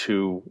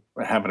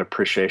have an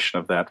appreciation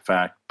of that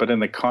fact. But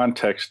in the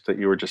context that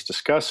you were just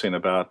discussing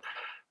about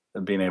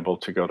being able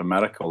to go to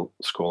medical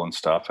school and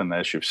stuff, and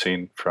as you've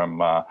seen from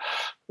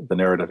the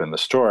narrative in the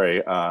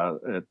story,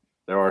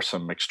 there are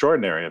some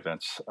extraordinary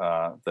events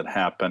that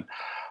happen.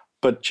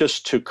 But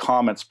just to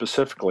comment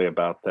specifically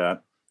about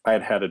that, I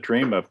had a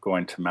dream of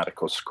going to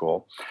medical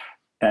school.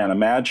 And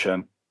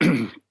imagine,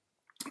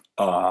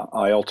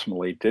 I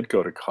ultimately did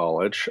go to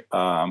college,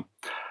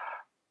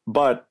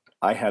 but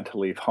I had to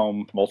leave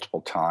home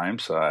multiple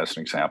times, as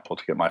an example,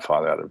 to get my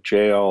father out of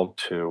jail,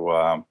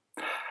 to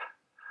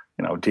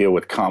deal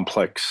with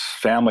complex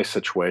family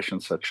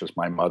situations such as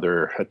my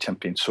mother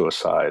attempting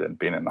suicide and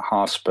being in the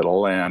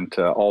hospital, and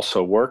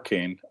also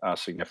working a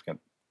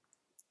significant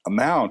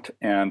amount.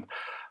 And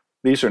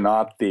these are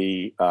not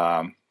the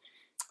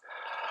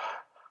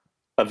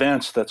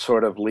events that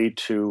sort of lead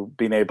to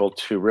being able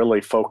to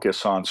really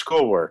focus on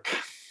schoolwork,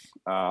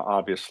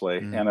 obviously.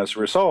 And as a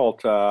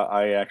result,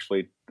 I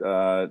actually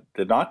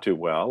did not do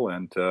well.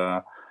 And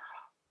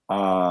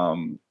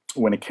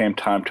when it came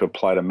time to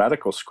apply to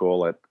medical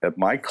school at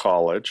my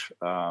college,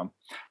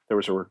 there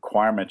was a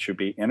requirement you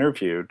be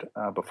interviewed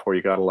before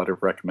you got a letter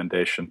of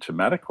recommendation to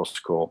medical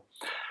school.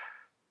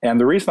 And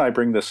the reason I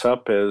bring this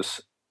up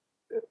is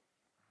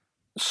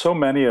so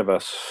many of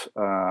us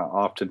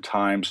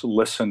oftentimes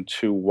listen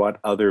to what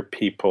other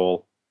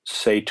people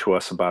say to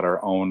us about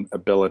our own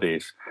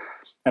abilities.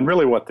 And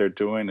really what they're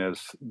doing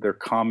is they're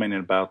commenting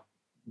about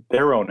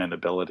their own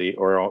inability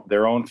or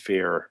their own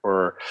fear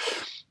or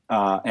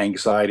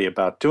anxiety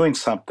about doing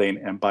something.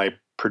 And by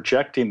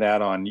projecting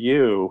that on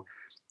you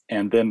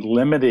and then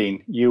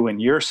limiting you and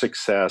your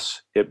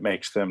success, it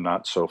makes them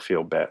not so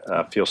feel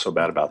so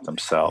bad about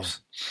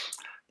themselves.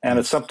 And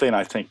it's something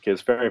I think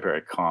is very,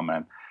 very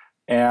common.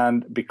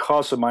 And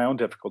because of my own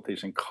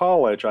difficulties in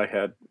college, I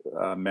had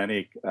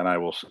many, and I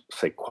will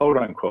say quote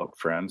unquote,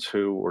 friends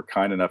who were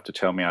kind enough to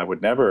tell me I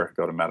would never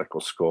go to medical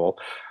school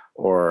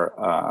or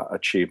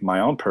achieve my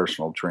own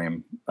personal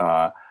dream.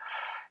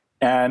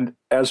 And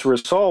as a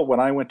result,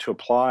 when I went to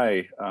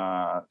apply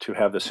to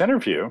have this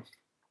interview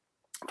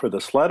for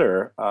this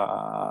letter,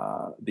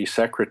 the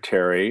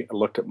secretary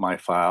looked at my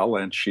file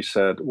and she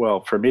said,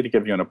 well, for me to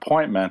give you an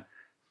appointment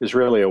is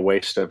really a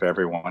waste of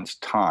everyone's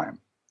time.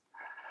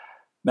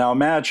 Now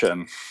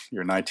imagine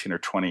you're 19 or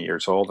 20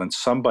 years old and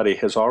somebody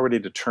has already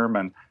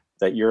determined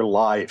that your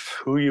life,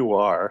 who you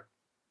are,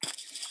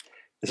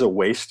 is a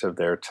waste of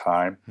their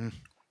time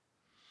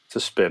to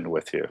spend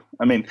with you.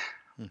 I mean,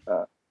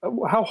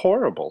 how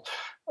horrible.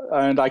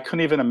 And I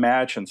couldn't even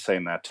imagine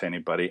saying that to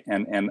anybody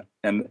and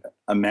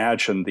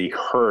imagine the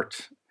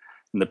hurt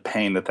and the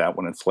pain that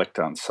would inflict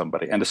on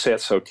somebody, and to say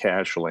it so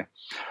casually.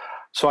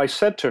 So I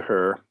said to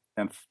her,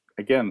 and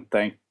again,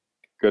 thank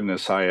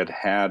goodness I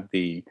had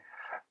the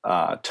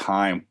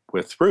time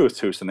with Ruth,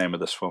 who's the name of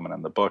this woman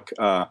in the book.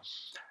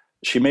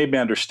 She made me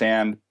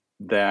understand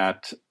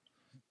that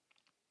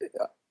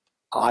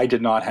I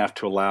did not have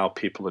to allow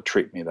people to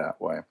treat me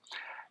that way.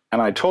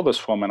 And I told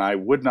this woman I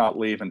would not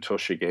leave until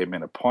she gave me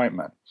an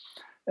appointment.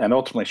 And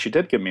ultimately, she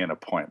did give me an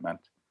appointment.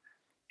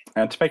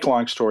 And to make a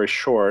long story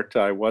short,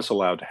 I was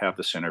allowed to have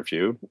this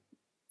interview,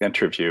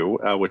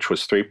 which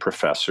was 3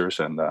 professors.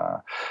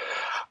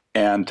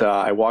 And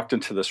I walked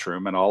into this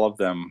room, and all of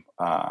them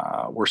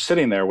were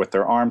sitting there with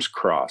their arms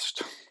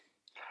crossed.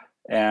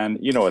 And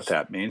you know what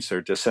that means.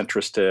 They're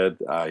disinterested.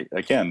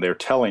 Again, they're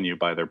telling you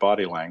by their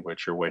body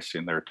language you're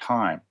wasting their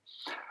time.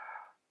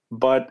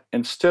 But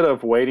instead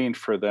of waiting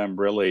for them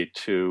really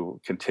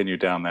to continue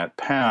down that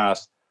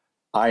path,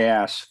 I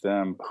asked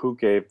them who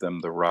gave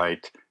them the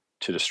right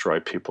to destroy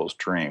people's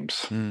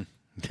dreams.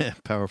 Yeah,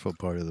 powerful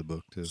part of the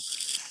book, too.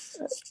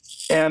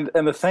 And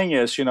the thing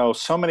is,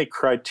 so many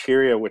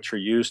criteria which are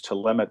used to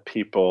limit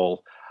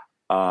people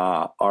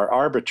are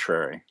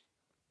arbitrary,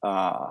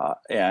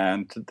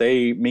 and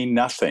they mean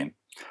nothing.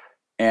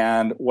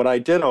 And what I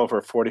did over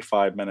a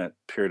 45-minute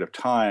period of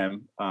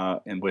time,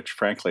 in which,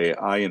 frankly,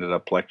 I ended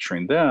up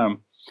lecturing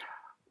them,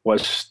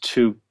 was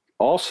to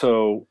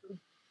also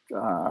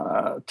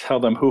tell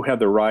them who had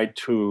the right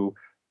to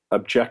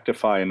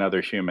objectify another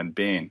human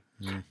being,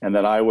 and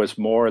that I was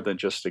more than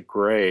just a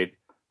grade.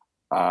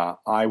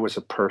 I was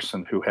a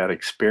person who had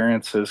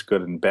experiences,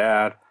 good and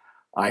bad.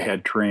 I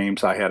had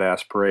dreams, I had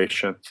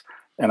aspirations,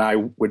 and I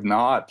would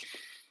not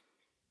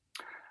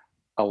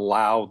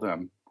allow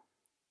them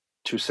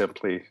to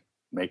simply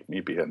make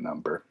me be a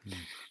number.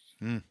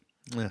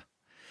 Yeah.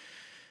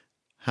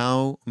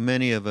 How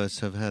many of us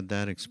have had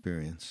that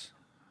experience?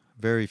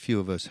 Very few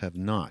of us have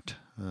not,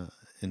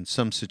 in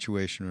some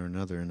situation or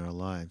another in our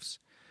lives.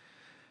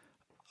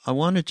 I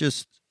want to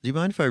just, do you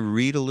mind if I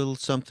read a little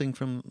something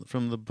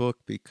from the book?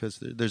 Because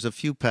there's a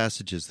few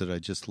passages that I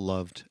just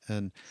loved.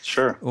 And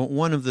Sure.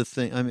 one of the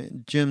things, I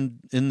mean, Jim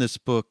in this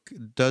book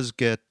does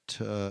get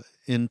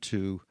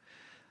into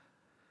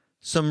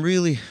some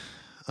really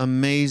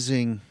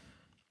amazing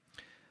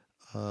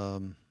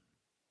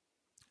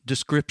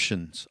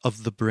descriptions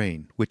of the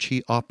brain, which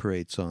he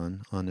operates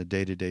on a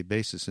day-to-day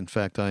basis. In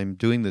fact, I'm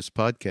doing this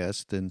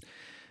podcast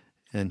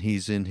and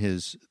he's in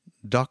his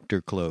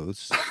doctor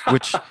clothes,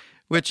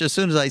 which as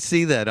soon as I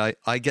see that,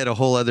 I get a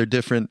whole other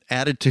different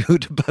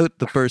attitude about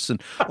the person.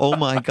 Oh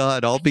my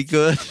God, I'll be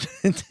good.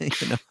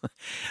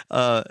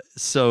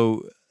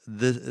 So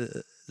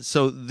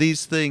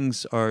these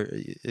things are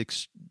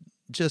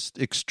just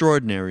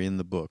extraordinary in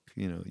the book.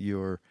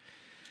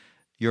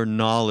 Your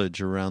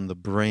knowledge around the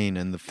brain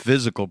and the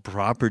physical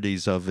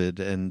properties of it,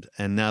 and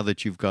now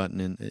that you've gotten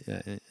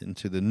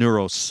into the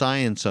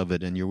neuroscience of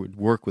it, and your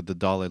work with the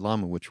Dalai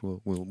Lama, which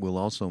we'll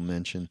also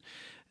mention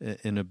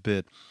in a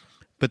bit.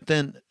 But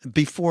then,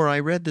 before I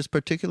read this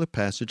particular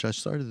passage, I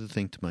started to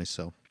think to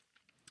myself,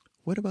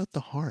 what about the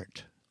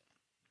heart?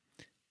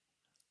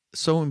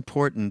 So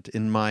important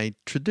in my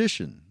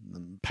tradition,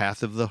 the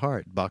path of the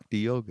heart. Bhakti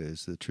Yoga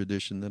is the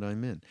tradition that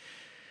I'm in.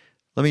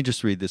 Let me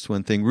just read this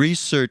one thing.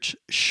 Research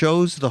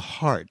shows the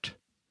heart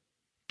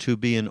to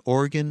be an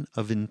organ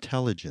of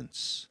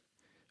intelligence,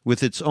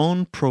 with its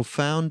own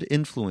profound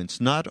influence,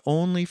 not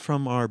only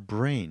from our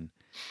brain,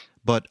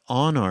 but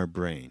on our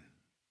brain,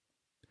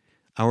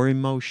 our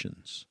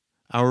emotions,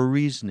 our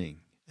reasoning,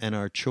 and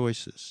our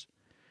choices.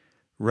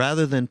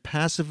 Rather than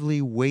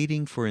passively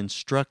waiting for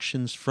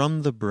instructions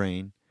from the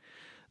brain,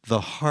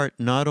 the heart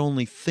not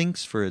only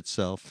thinks for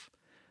itself,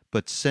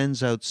 but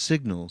sends out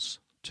signals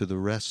to the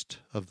rest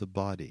of the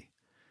body.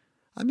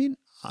 I mean,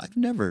 I've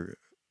never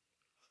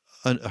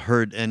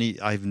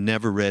I've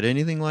never read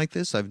anything like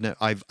this.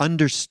 I've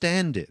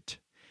understand it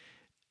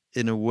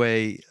in a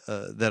way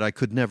that I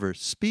could never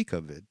speak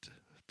of it.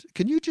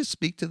 Can you just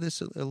speak to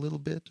this a little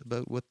bit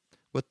about what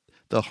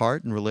the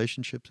heart in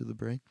relationship to the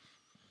brain?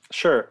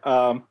 Sure.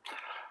 A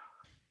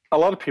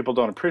lot of people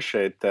don't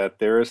appreciate that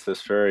there is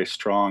this very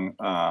strong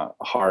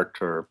heart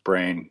or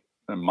brain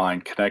and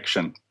mind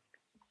connection.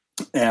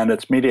 And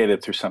it's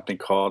mediated through something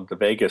called the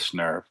vagus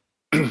nerve,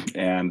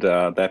 and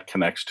that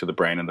connects to the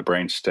brain and the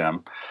brain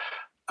stem.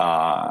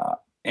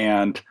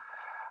 And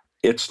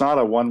it's not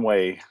a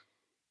one-way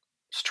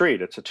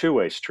street; it's a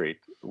two-way street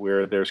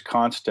where there's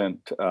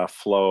constant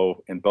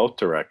flow in both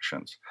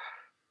directions,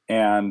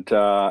 and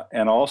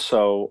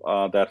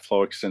also that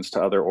flow extends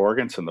to other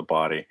organs in the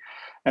body.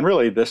 And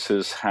really, this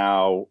is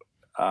how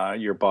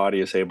your body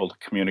is able to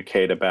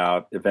communicate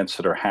about events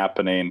that are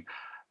happening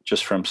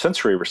just from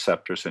sensory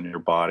receptors in your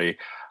body,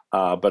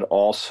 but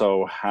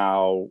also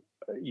how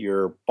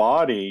your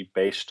body,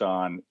 based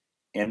on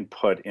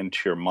input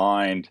into your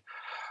mind,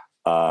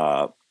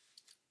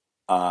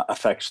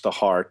 affects the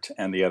heart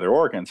and the other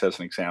organs. As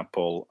an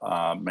example,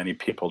 many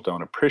people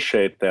don't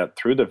appreciate that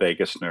through the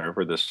vagus nerve,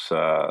 or this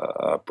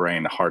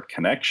brain-heart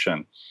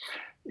connection,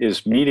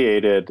 is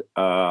mediated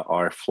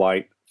our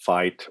flight,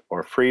 fight,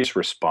 or freeze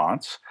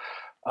response,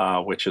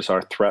 which is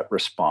our threat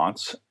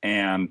response,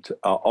 and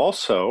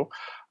also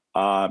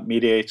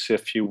mediates,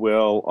 if you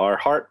will, our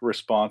heart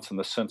response in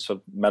the sense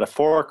of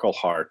metaphorical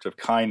heart, of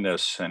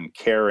kindness and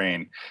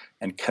caring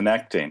and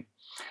connecting.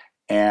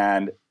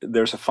 And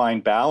there's a fine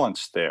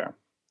balance there.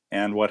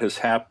 And what has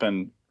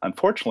happened,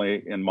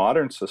 unfortunately, in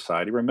modern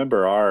society,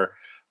 remember our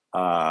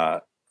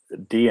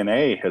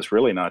DNA has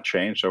really not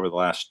changed over the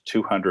last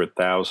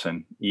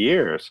 200,000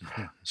 years.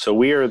 Mm-hmm. So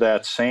we are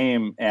that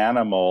same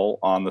animal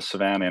on the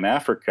savannah in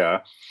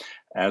Africa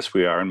as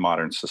we are in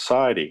modern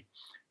society.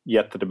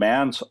 Yet the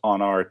demands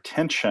on our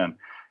attention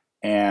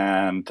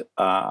and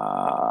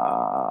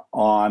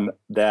on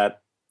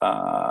that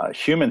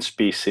human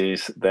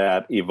species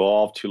that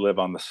evolved to live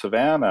on the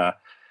savannah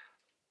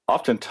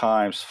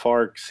oftentimes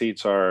far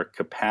exceeds our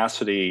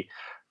capacity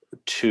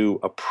to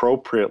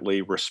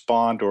appropriately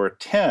respond or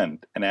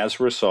attend. And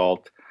as a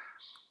result,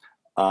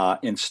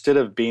 instead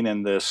of being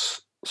in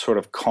this sort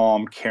of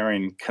calm,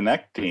 caring,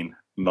 connecting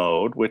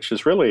mode, which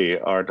is really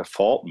our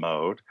default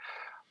mode,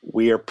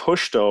 we are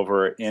pushed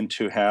over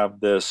into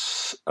have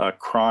this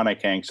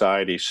chronic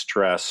anxiety,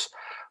 stress,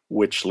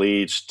 which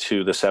leads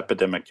to this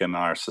epidemic in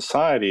our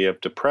society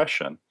of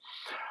depression.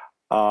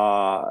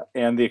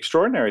 And the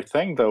extraordinary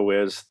thing, though,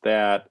 is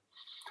that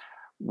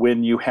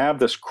when you have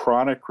this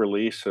chronic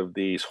release of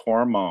these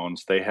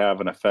hormones, they have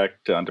an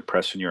effect on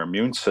depressing your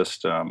immune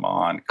system,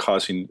 on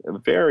causing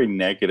very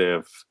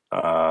negative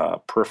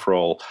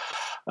peripheral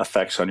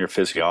effects on your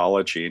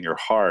physiology and your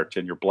heart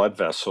and your blood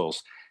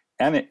vessels,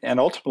 and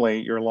ultimately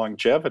your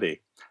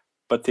longevity.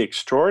 But the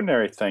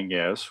extraordinary thing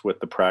is, with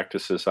the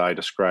practices I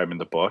describe in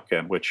the book,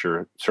 and which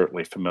you're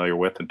certainly familiar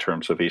with in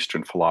terms of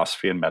Eastern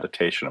philosophy and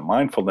meditation and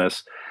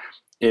mindfulness,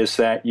 is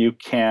that you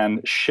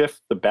can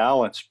shift the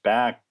balance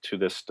back to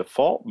this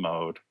default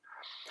mode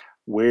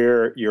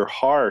where your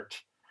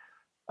heart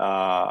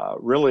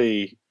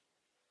really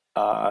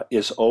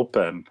is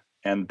open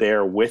and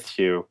there with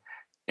you,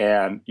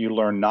 And you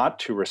learn not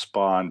to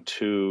respond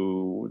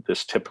to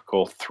this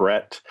typical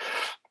threat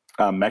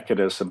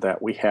mechanism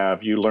that we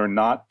have. You learn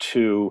not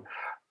to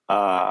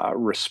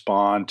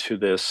respond to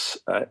this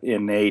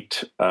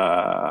innate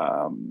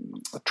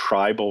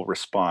tribal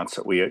response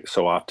that we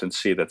so often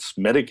see that's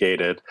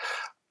mitigated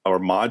or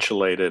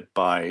modulated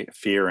by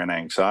fear and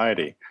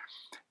anxiety.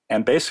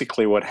 And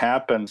basically what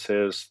happens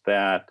is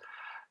that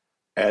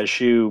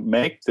as you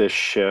make this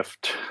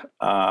shift,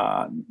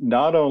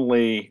 not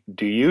only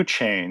do you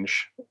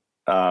change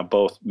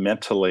both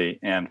mentally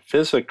and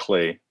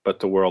physically, but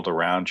the world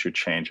around you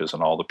changes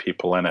and all the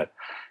people in it.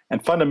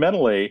 And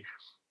fundamentally,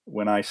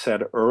 when I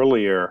said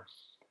earlier,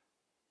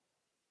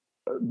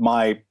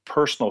 my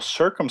personal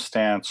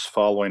circumstance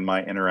following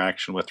my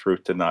interaction with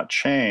Ruth did not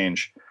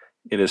change,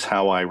 it is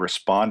how I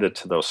responded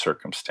to those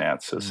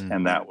circumstances.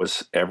 And that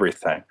was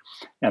everything.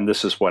 And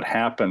this is what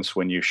happens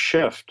when you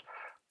shift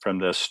from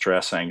this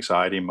stress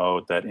anxiety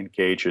mode that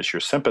engages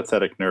your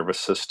sympathetic nervous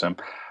system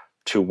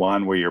to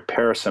one where your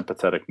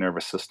parasympathetic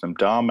nervous system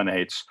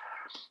dominates.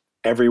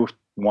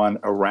 Everyone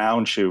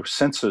around you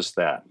senses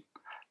that,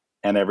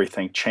 and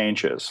everything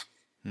changes.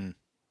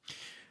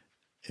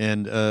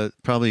 And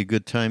probably a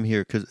good time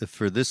here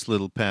for this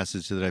little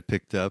passage that I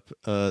picked up.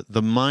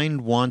 The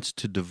mind wants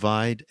to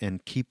divide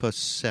and keep us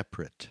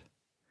separate.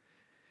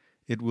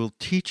 It will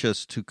teach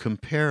us to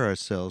compare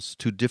ourselves,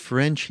 to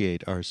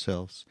differentiate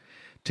ourselves,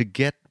 to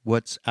get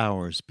what's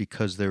ours,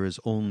 because there is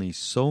only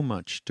so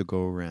much to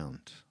go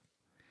around.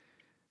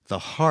 The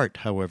heart,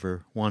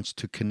 however, wants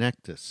to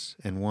connect us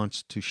and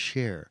wants to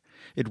share.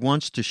 It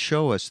wants to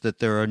show us that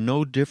there are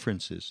no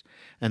differences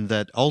and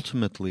that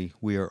ultimately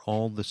we are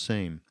all the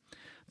same.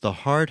 The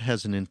heart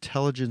has an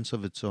intelligence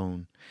of its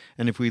own,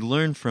 and if we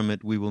learn from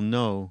it, we will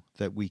know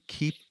that we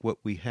keep what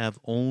we have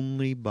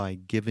only by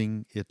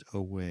giving it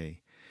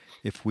away.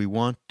 If we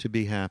want to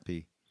be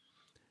happy,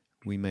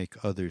 we make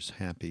others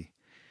happy.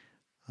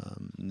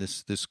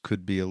 This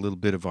could be a little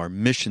bit of our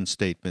mission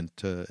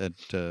statement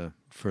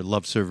for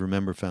Love, Serve,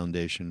 Remember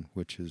Foundation,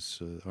 which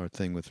is our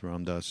thing with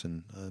Ram Dass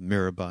and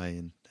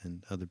Mirabai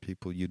and other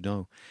people you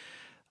know.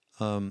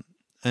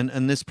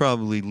 And this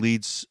probably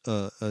leads,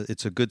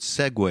 it's a good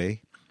segue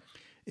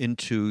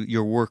into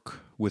your work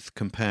with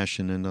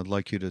compassion, and I'd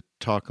like you to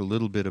talk a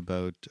little bit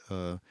about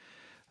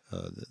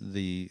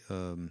the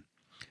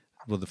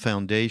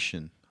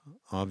foundation,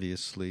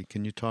 obviously.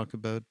 Can you talk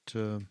about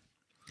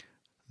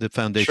the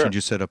foundation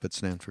you set up at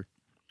Stanford?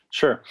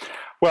 Sure.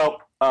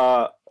 Well,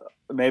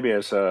 maybe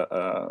as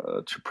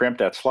to preempt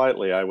that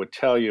slightly, I would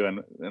tell you,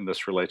 and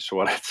this relates to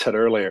what I said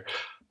earlier,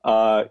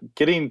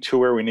 getting to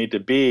where we need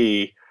to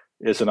be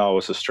isn't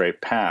always a straight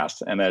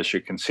path. And as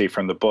you can see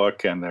from the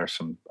book, and there's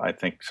I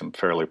think some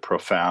fairly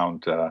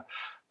profound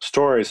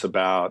stories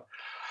about,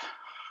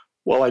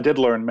 well, I did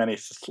learn many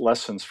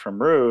lessons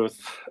from Ruth.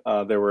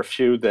 There were a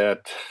few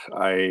that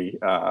I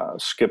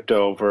skipped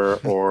over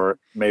or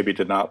maybe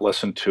did not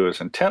listen to as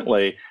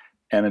intently.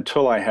 And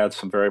until I had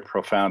some very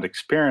profound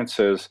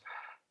experiences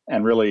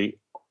and really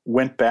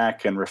went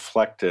back and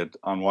reflected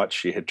on what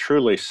she had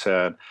truly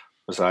said,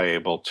 was I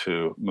able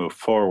to move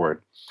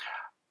forward.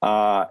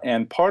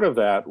 And part of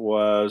that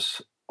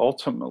was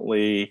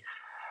ultimately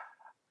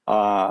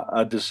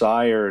a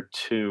desire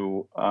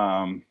to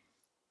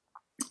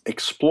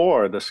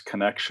explore this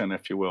connection,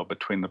 if you will,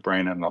 between the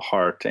brain and the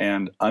heart,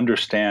 and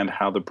understand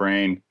how the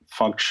brain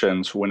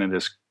functions when it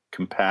is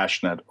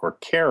compassionate or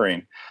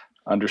caring,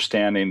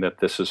 understanding that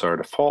this is our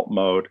default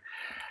mode.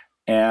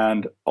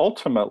 And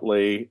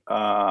ultimately,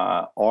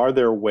 are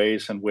there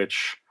ways in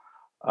which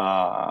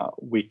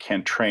we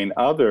can train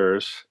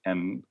others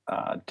and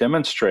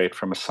demonstrate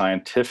from a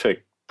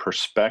scientific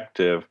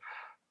perspective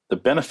the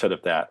benefit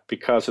of that?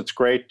 Because it's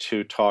great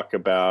to talk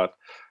about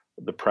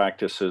the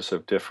practices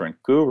of different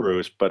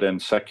gurus, but in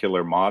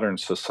secular modern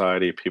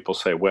society, people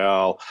say,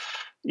 well,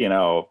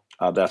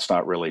 that's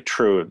not really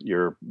true.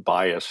 You're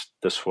biased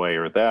this way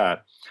or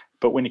that.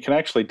 But when you can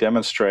actually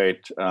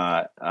demonstrate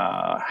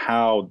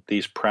how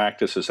these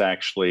practices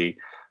actually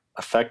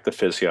affect the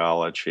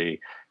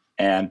physiology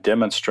and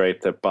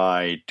demonstrate that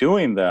by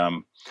doing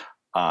them,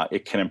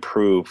 it can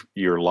improve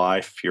your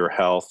life, your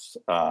health,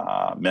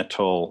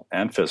 mental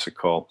and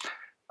physical,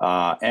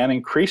 and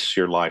increase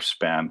your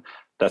lifespan,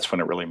 that's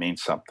when it really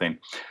means something.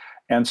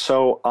 And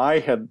so I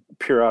had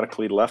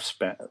periodically left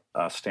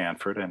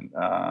Stanford and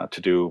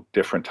to do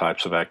different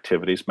types of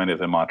activities, many of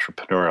them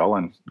entrepreneurial,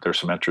 and there's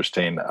some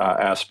interesting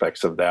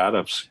aspects of that,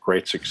 of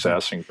great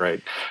success and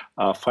great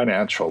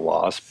financial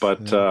loss.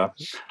 But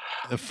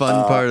a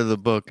fun part of the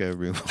book,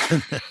 everyone.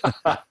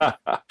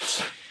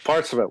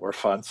 Parts of it were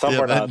fun. Some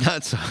were not.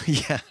 Not so.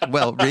 Yeah.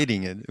 Well,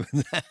 reading it.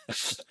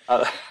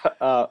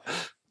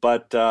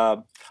 But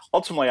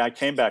ultimately, I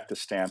came back to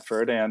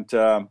Stanford, and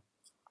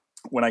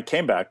when I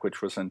came back,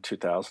 which was in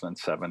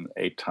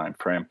 2007-8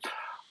 timeframe,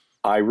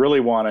 I really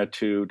wanted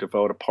to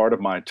devote a part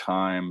of my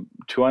time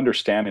to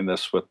understanding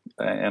this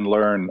and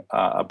learn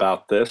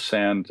about this.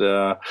 And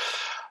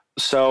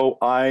so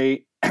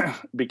I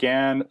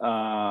began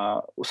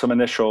some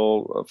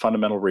initial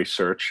fundamental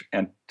research.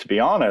 And to be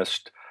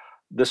honest,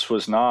 this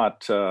was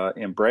not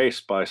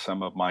embraced by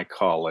some of my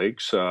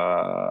colleagues,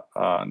 not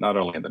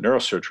only in the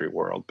neurosurgery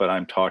world, but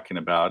I'm talking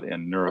about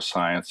in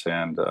neuroscience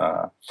and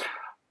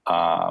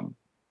um,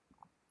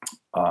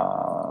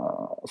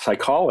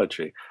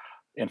 psychology.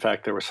 In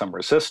fact, there was some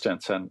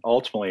resistance, and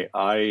ultimately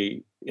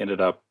I ended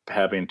up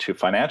having to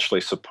financially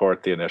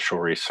support the initial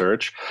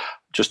research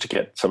just to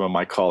get some of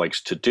my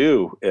colleagues to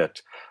do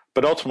it.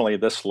 But ultimately,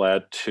 this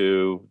led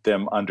to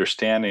them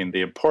understanding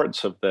the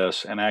importance of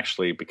this and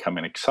actually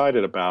becoming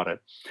excited about it.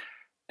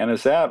 And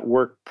as that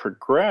work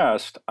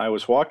progressed, I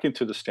was walking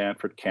through the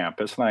Stanford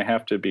campus, and I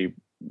have to be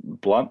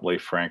bluntly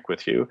frank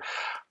with you.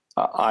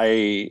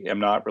 I am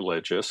not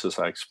religious, as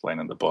I explain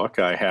in the book.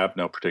 I have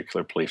no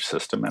particular belief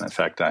system, and in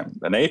fact, I'm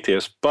an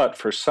atheist. But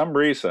for some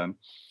reason,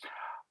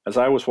 as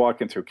I was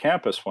walking through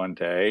campus one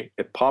day,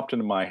 it popped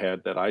into my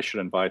head that I should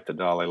invite the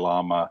Dalai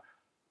Lama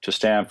to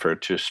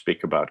Stanford to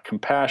speak about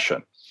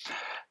compassion.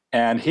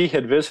 And he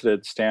had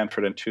visited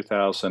Stanford in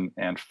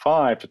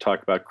 2005 to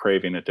talk about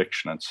craving,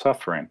 addiction, and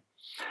suffering.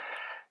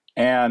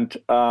 And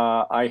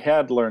I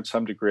had learned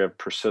some degree of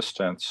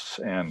persistence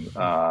and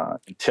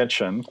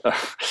intention.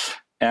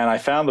 And I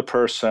found the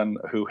person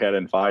who had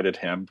invited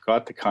him,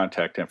 got the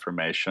contact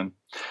information.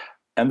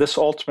 And this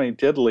ultimately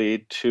did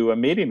lead to a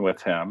meeting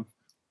with him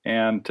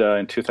and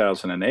in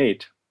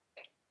 2008.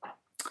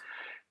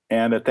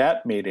 And at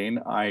that meeting,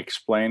 I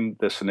explained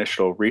this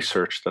initial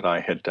research that I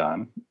had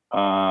done.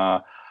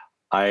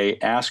 I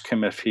asked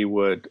him if he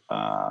would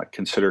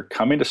consider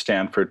coming to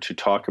Stanford to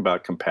talk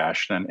about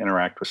compassion and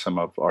interact with some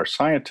of our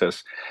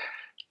scientists.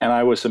 And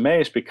I was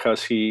amazed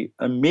because he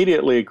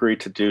immediately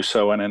agreed to do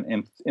so,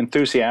 and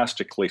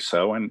enthusiastically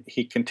so. And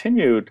he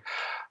continued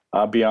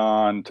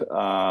beyond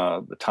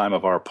the time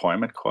of our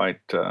appointment, quite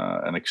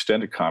an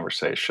extended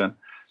conversation,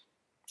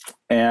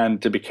 and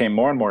became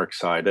more and more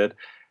excited.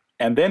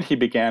 And then he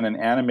began an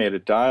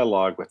animated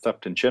dialogue with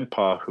Thupten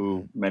Jinpa,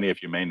 who many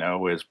of you may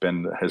know has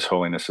been His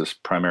Holiness's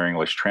primary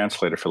English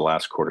translator for the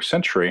last quarter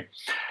century.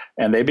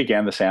 And they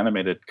began this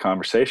animated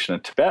conversation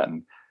in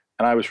Tibetan.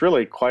 And I was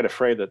really quite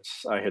afraid that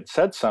I had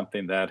said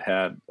something that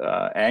had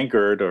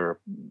angered or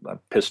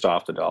pissed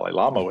off the Dalai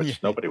Lama,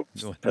 which nobody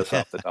wants to piss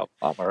off the Dalai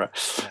Lama, right?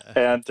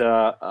 And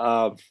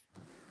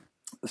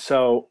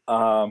so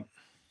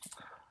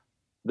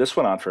this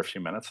went on for a few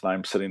minutes, and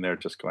I'm sitting there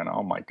just going,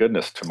 oh my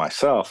goodness, to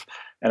myself.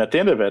 And at the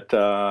end of it,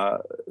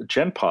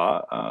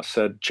 Jinpa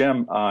said,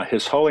 Jim,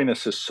 His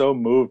Holiness is so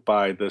moved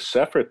by this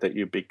effort that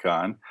you've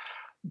begun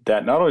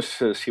that not only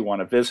does he want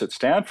to visit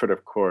Stanford,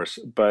 of course,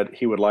 but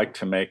he would like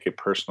to make a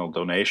personal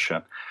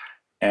donation.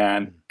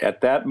 And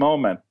at that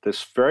moment,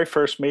 this very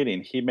first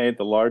meeting, he made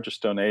the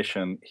largest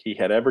donation he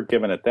had ever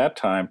given at that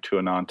time to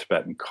a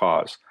non-Tibetan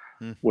cause,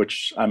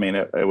 which, I mean,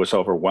 it was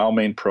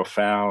overwhelming,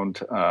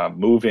 profound,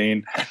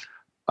 moving.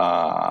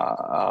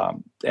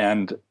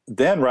 And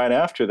then right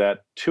after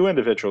that, two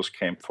individuals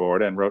came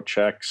forward and wrote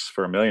checks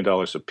for $1 million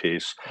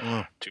apiece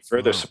to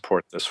further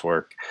support this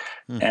work.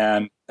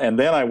 And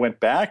then I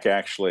went back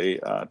actually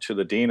to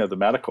the dean of the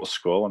medical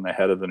school and the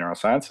head of the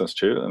Neuroscience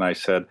Institute, and I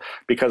said,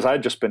 because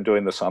I'd just been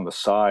doing this on the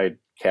side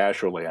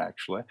casually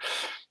actually,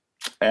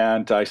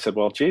 and I said,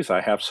 well, geez,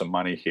 I have some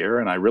money here,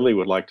 and I really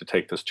would like to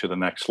take this to the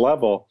next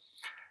level.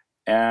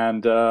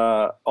 And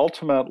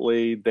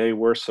ultimately, they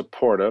were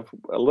supportive,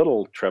 a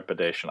little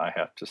trepidation, I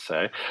have to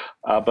say.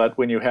 But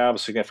when you have a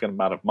significant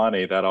amount of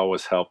money, that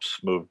always helps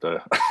move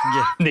the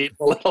needle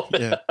a little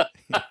bit.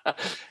 Yeah.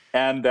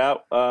 And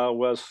that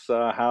was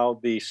how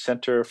the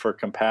Center for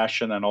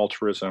Compassion and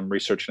Altruism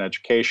Research and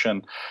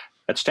Education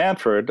at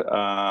Stanford,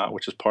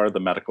 which is part of the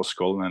medical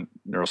school and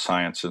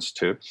Neuroscience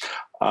Institute,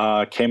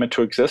 came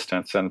into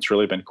existence. And it's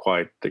really been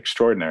quite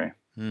extraordinary.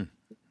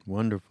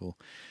 Wonderful.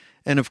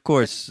 And of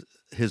course,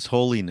 His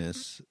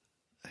Holiness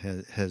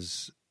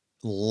has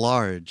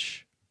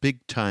large,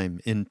 big-time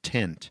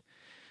intent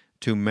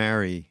to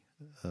marry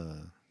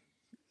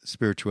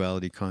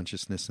spirituality,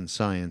 consciousness, and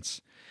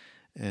science,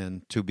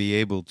 and to be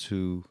able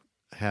to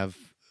have,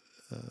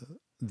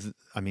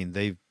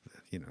 they've,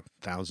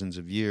 thousands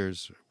of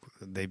years,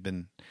 they've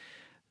been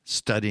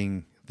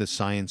studying the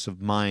science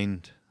of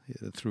mind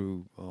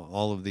through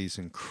all of these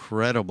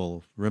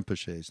incredible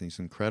Rinpoches, these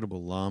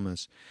incredible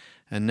lamas,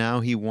 and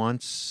now he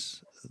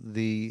wants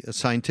the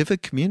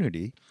scientific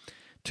community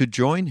to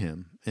join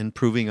him in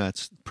proving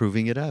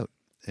it out,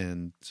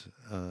 and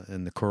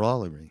the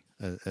corollary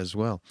as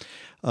well.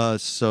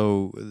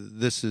 So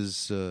this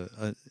is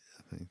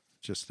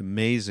just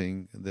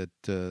amazing that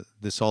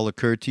this all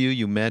occurred to you.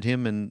 You met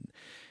him,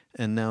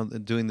 and now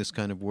doing this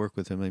kind of work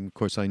with him. And of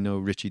course, I know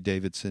Richie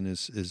Davidson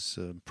is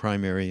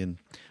primary, and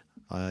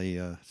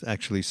I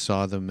actually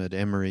saw them at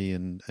Emory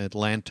in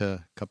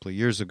Atlanta a couple of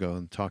years ago,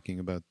 and talking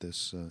about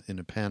this in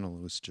a panel.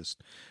 It was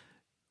just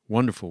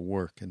wonderful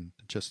work and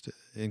just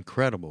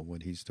incredible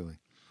what he's doing.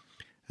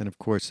 And of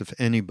course, if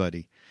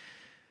anybody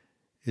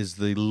is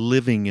the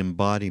living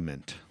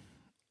embodiment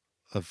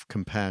of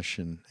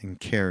compassion and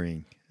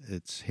caring,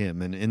 it's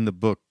him. And in the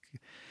book,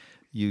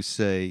 you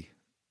say,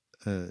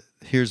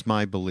 here's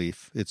my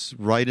belief. It's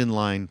right in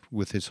line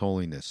with His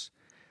Holiness.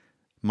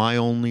 My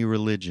only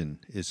religion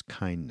is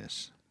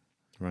kindness,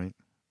 right?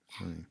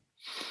 I mean,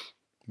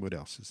 what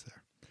else is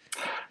there?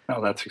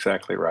 No, that's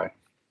exactly right.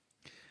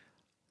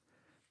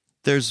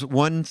 There's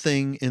one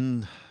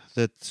thing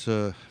that's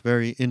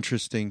very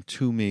interesting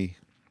to me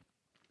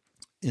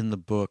in the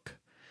book,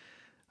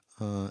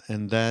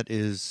 and that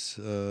is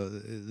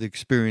the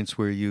experience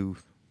where you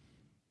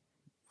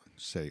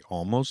say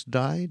almost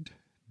died,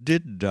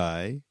 did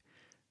die,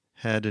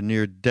 had a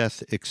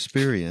near-death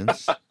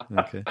experience.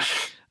 Okay,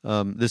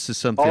 this is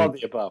something. All of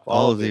the above.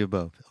 All of the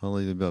above. All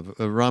of the above.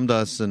 Ram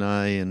Dass and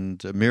I and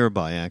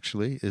Mirabai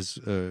actually is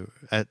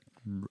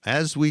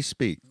as we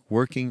speak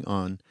working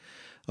on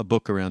a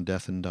book around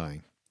death and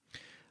dying.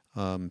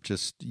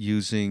 Just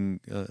using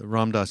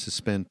Ram Dass has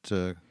spent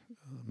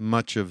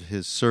much of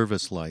his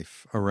service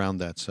life around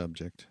that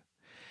subject.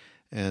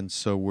 And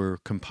so we're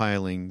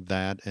compiling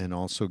that and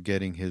also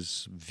getting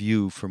his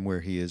view from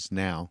where he is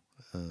now,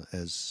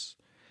 as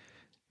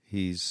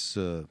he's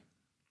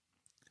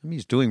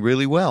doing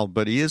really well,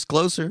 but he is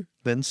closer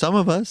than some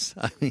of us.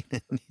 I mean,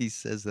 and he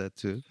says that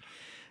too.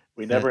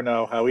 We never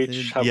know how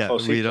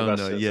close each of us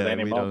is at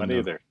any moment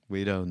either.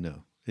 We don't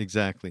know.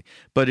 Exactly.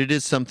 But it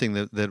is something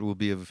that will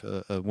be of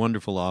a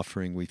wonderful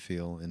offering, we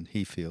feel, and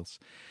he feels.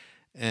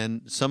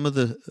 And some of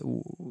the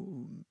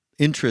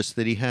interest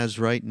that he has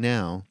right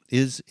now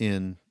is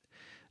in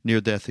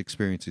near-death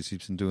experiences.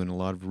 He's been doing a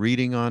lot of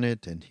reading on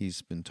it, and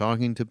he's been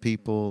talking to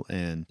people.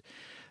 And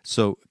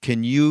so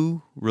can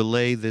you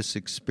relay this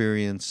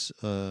experience?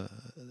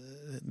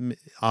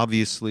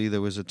 Obviously,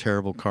 there was a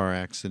terrible car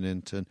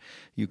accident, and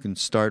you can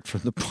start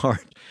from the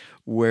part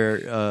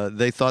where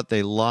they thought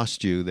they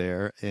lost you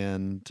there,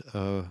 and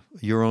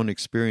your own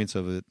experience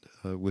of it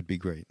would be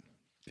great.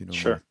 If you don't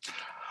Sure. mind.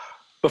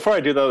 Before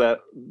I do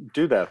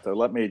that though,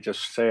 let me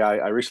just say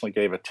I recently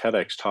gave a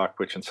TEDx talk,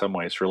 which in some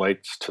ways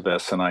relates to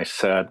this, and I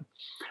said,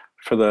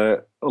 for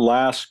the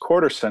last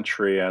quarter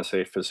century as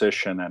a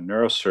physician and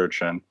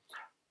neurosurgeon,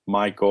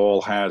 my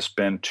goal has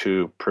been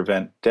to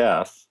prevent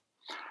death.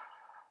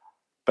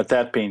 But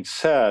that being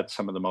said,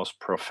 some of the most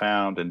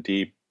profound and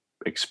deep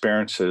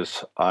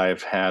experiences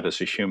I've had as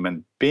a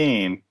human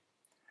being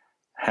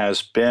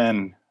has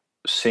been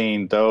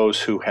seeing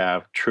those who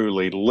have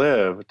truly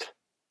lived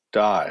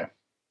die.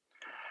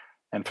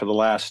 And for the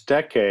last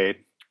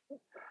decade,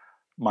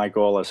 my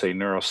goal as a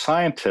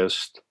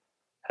neuroscientist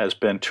has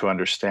been to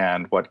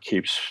understand what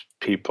keeps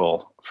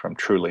people from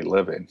truly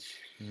living.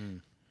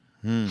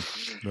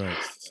 Right.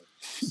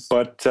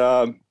 But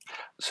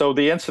so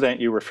the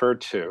incident you referred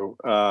to,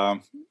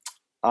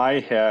 I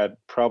had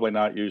probably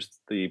not used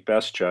the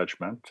best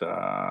judgment,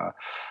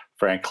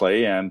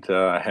 frankly, and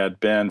had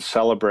been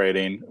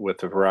celebrating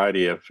with a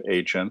variety of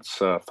agents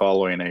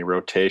following a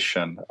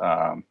rotation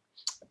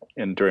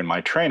during my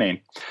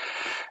training.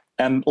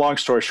 And long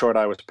story short,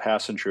 I was a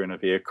passenger in a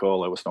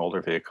vehicle. It was an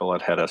older vehicle.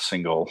 It had a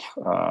single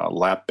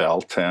lap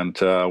belt, and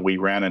we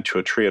ran into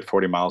a tree at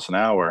 40 miles an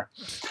hour.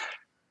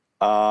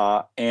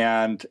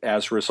 And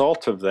as a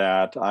result of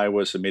that, I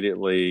was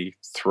immediately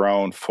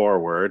thrown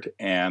forward,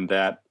 and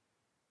that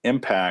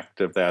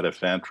impact of that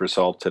event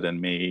resulted in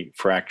me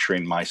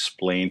fracturing my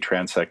spleen,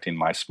 transecting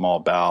my small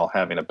bowel,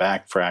 having a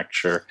back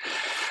fracture,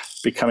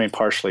 becoming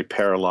partially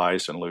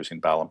paralyzed, and losing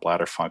bowel and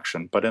bladder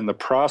function. But in the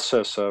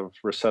process of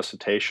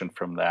resuscitation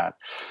from that,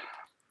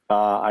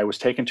 I was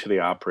taken to the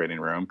operating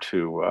room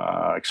to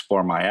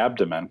explore my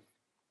abdomen,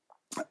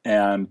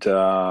 and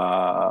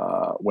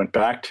went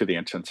back to the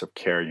intensive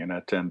care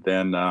unit. And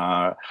then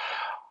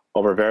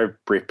over a very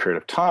brief period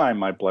of time,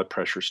 my blood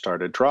pressure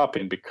started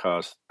dropping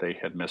because they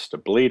had missed a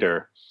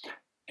bleeder.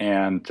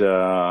 And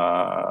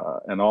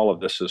all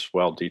of this is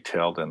well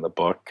detailed in the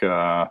book.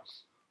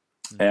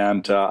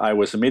 And I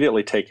was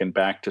immediately taken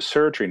back to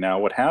surgery. Now,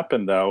 what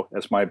happened, though,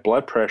 as my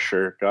blood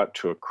pressure got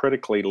to a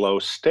critically low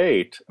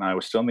state, and I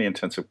was still in the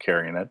intensive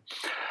care unit,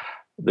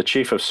 the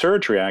chief of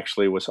surgery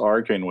actually was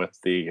arguing with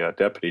the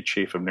deputy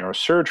chief of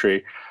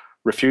neurosurgery,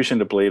 refusing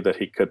to believe that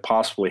he could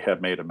possibly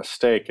have made a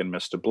mistake and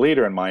missed a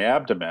bleeder in my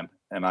abdomen,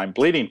 and I'm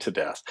bleeding to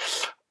death.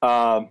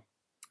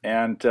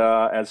 And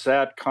as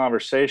that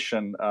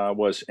conversation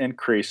was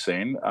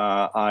increasing,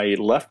 I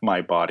left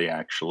my body,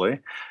 actually,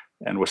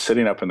 and was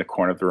sitting up in the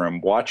corner of the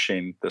room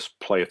watching this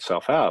play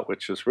itself out,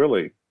 which is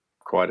really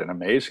quite an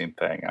amazing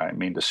thing. I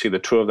mean, to see the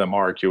two of them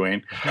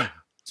arguing,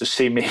 to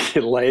see me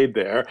laid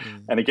there.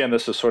 And again,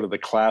 this is sort of the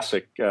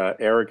classic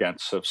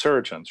arrogance of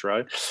surgeons,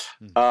 right?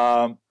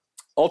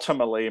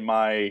 Ultimately,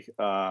 my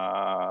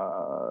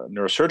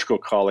neurosurgical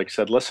colleague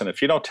said, listen,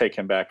 if you don't take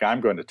him back, I'm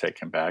going to take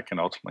him back. And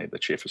ultimately, the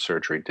chief of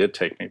surgery did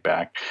take me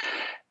back.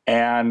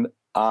 And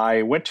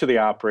I went to the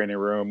operating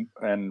room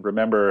and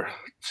remember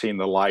seeing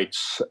the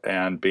lights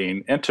and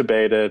being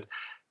intubated.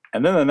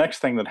 And then the next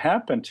thing that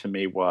happened to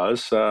me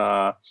was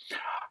I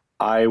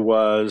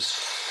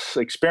was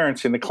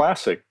experiencing the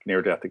classic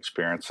near-death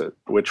experience,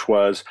 which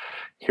was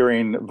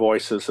hearing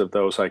voices of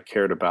those I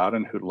cared about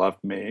and who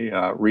loved me,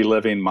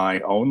 reliving my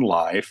own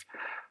life,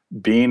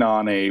 being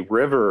on a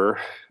river,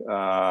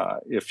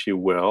 if you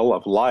will,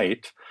 of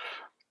light,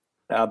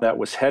 that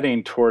was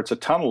heading towards a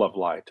tunnel of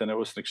light, and it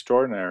was an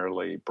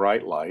extraordinarily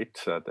bright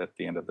light at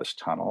the end of this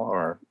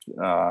tunnel.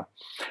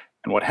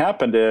 And what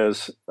happened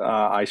is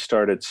I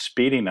started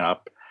speeding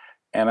up,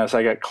 and as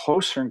I got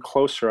closer and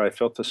closer, I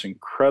felt this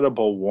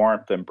incredible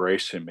warmth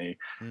embracing me,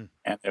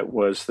 and it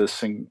was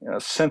this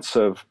sense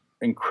of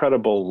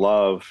incredible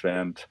love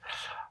and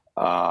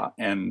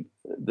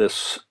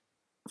this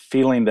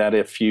feeling that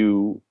if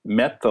you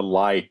met the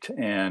light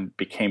and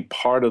became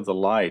part of the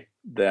light,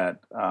 that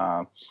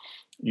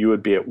you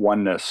would be at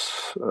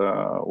oneness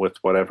with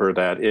whatever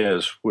that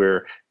is,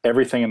 where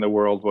everything in the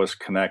world was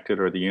connected,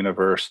 or the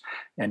universe,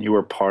 and you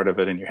were part of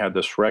it, and you had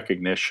this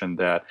recognition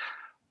that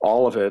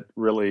all of it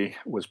really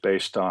was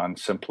based on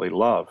simply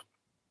love.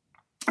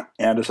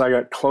 And as I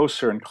got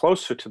closer and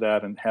closer to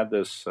that and had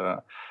this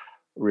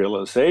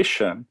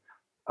realization,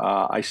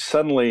 I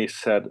suddenly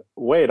said,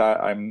 "Wait,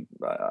 I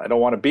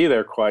don't want to be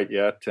there quite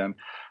yet." And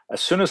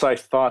as soon as I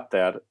thought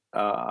that,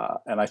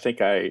 and I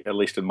think I, at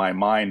least in my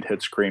mind,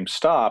 had screamed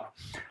 "stop,"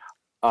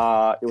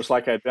 it was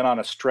like I'd been on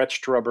a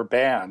stretched rubber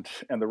band,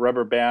 and the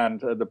rubber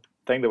band, the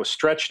thing that was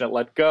stretching it,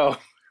 let go.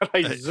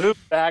 I zoomed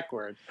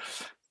backward.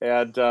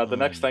 And the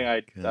next thing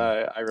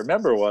I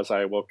remember was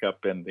I woke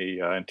up in the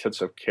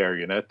intensive care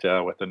unit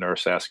with the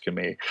nurse asking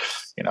me,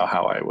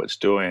 how I was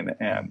doing,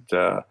 and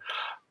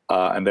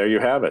there you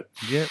have it.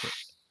 Yeah,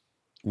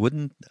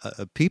 wouldn't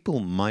people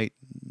might,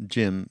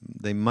 Jim?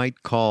 They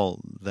might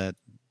call that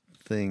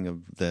thing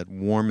of that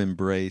warm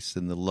embrace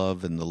and the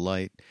love and the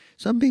light.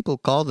 Some people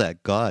call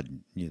that God.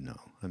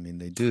 I mean,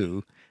 they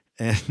do,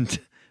 and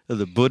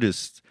the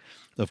Buddhists.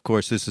 Of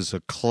course, this is a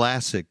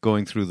classic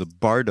going through the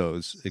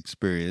Bardo's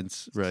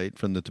experience, right,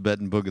 from the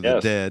Tibetan Book of the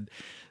Dead.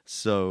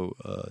 So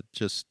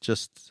just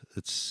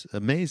it's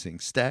amazing,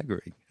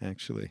 staggering,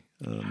 actually.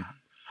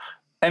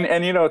 And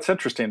it's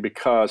interesting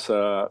because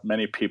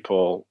many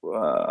people,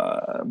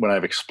 when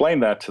I've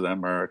explained that to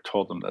them or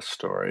told them this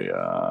story,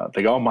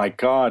 they go, "Oh my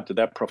God, did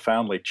that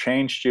profoundly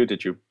change you?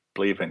 Did you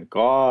believe in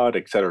God,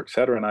 et cetera, et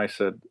cetera?" And I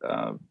said,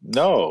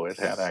 no, it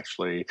had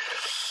actually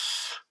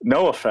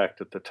no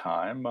effect at the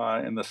time,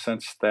 in the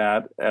sense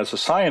that as a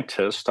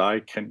scientist,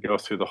 I can go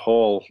through the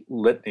whole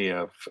litany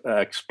of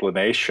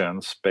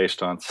explanations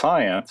based on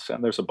science,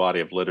 and there's a body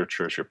of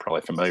literature, as you're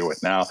probably familiar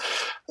with now,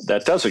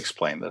 that does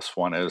explain this.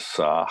 One is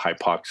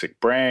hypoxic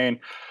brain.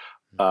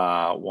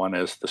 One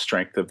is the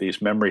strength of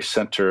these memory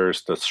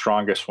centers. The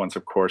strongest ones,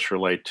 of course,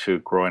 relate to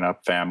growing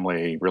up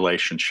family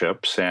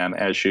relationships, and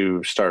as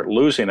you start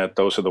losing it,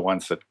 those are the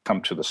ones that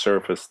come to the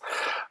surface.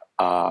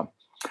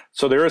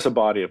 So there is a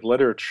body of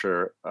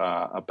literature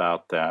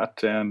about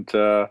that. And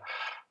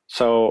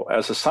so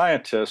as a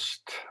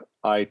scientist,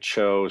 I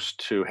chose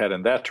to head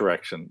in that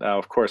direction. Now,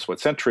 of course,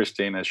 what's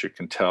interesting, as you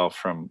can tell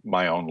from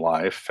my own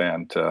life,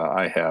 and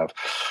I have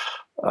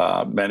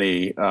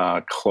many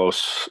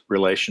close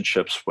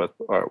relationships with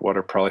what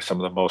are probably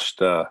some of the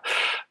most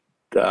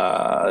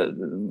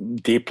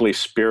deeply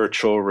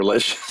spiritual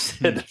religious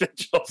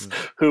individuals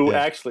who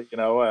actually,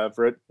 have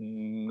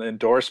written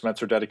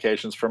endorsements or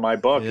dedications for my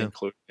book,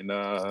 including,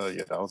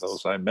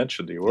 those I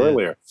mentioned to you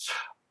earlier.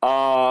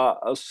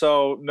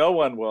 So no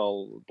one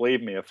will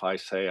believe me if I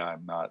say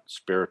I'm not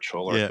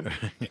spiritual.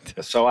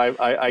 So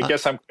I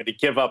guess I'm going to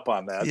give up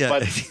on that. Yeah.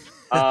 But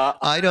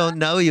I don't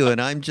know you,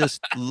 and I'm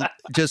just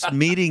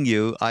meeting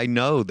you. I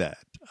know that.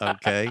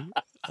 Okay.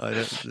 Well,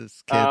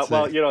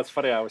 it's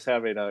funny. I was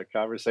having a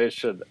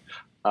conversation.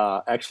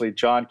 Actually,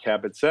 John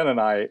Kabat-Zinn and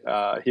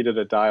I, he did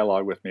a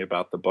dialogue with me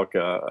about the book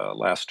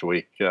last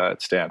week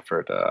at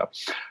Stanford.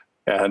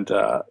 And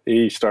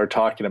he started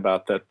talking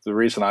about that the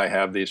reason I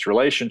have these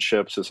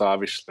relationships is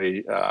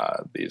obviously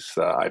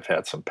I've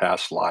had some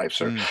past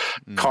lives or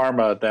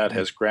karma that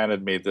has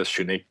granted me this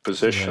unique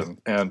position.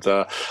 Right. And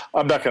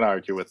I'm not going to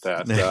argue with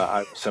that.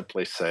 I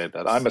simply say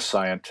that I'm a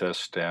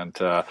scientist, and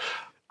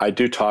I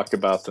do talk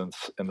about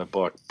this in the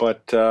book,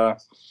 but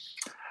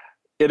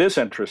it is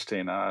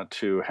interesting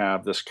to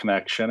have this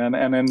connection.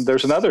 And then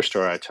there's another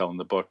story I tell in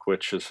the book,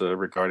 which is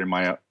regarding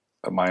my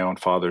own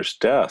father's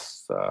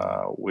death,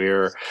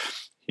 where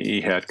he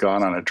had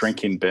gone on a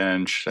drinking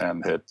binge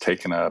and had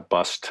taken a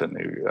bus to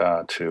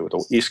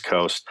the East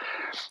Coast,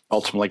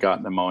 ultimately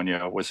got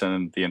pneumonia, was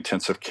in the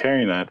intensive care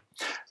unit,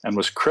 and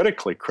was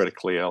critically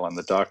ill. And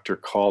the doctor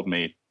called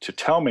me to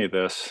tell me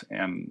this,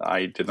 and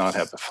I did not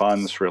have the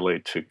funds really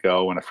to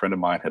go. And a friend of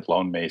mine had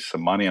loaned me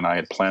some money, and I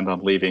had planned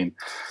on leaving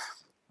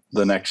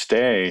the next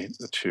day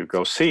to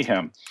go see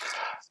him.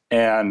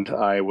 And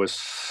I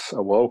was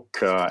awoke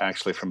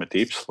actually from a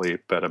deep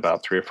sleep at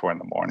about 3 or 4 in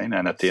the morning.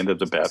 And at the end of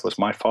the bed was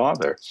my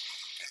father.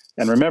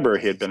 And remember,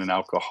 he had been an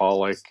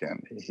alcoholic,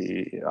 and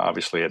he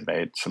obviously had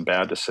made some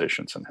bad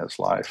decisions in his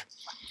life.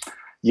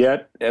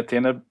 Yet at the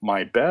end of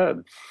my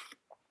bed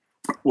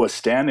was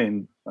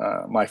standing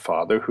my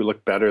father, who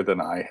looked better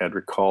than I had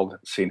recalled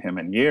seeing him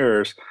in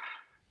years.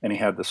 And he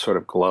had this sort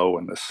of glow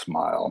and this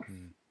smile.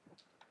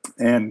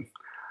 And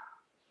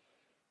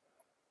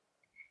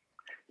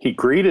he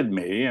greeted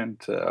me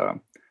and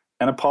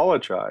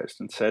apologized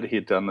and said he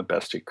had done the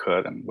best he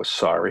could and was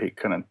sorry he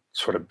couldn't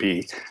sort of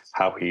be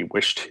how he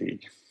wished he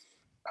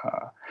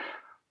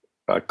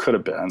could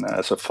have been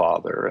as a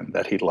father, and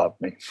that he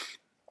loved me.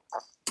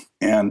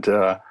 And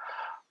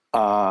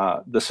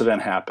this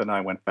event happened.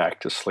 I went back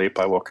to sleep.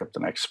 I woke up the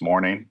next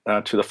morning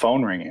to the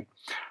phone ringing,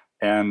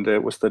 and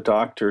it was the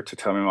doctor to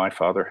tell me my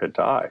father had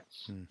died.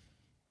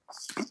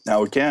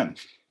 Now, again,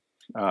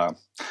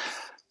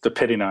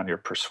 depending on your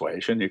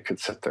persuasion, you could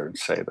sit there and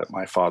say that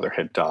my father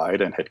had died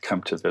and had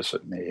come to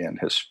visit me in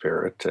his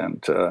spirit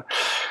and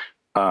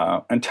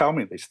tell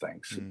me these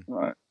things.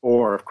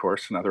 Or, of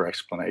course, another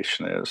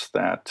explanation is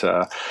that,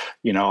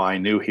 I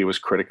knew he was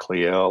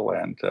critically ill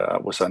and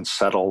was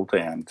unsettled,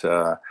 and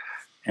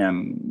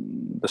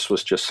this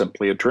was just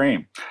simply a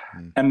dream.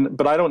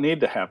 But I don't need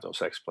to have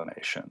those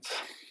explanations.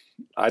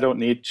 I don't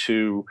need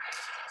to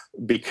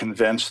be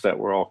convinced that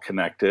we're all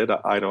connected.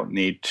 I don't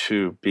need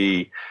to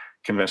be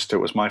convinced it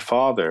was my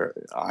father.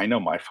 I know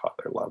my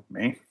father loved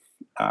me,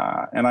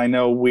 and I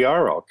know we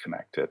are all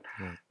connected.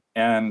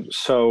 And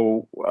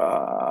so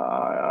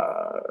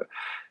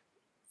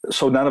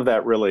none of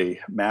that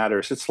really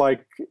matters. It's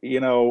like,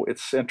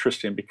 it's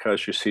interesting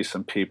because you see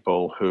some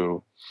people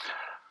who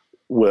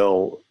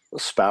will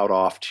spout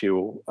off to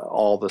you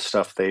all the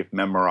stuff they've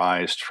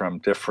memorized from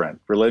different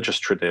religious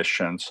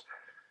traditions,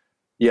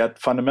 yet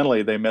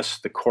fundamentally they miss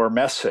the core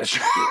message,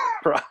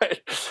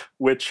 right?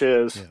 Which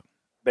is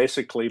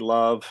basically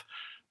love,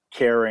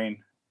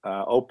 caring,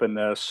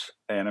 openness,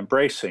 and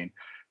embracing.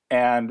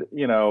 And,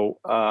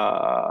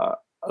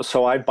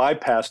 so I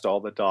bypassed all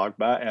the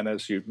dogma. And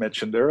as you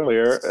mentioned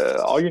earlier,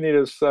 all you need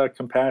is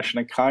compassion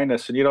and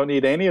kindness, and you don't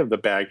need any of the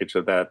baggage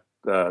of that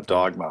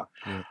dogma.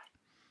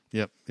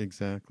 Yep,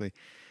 exactly.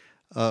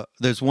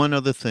 There's one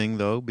other thing,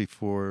 though,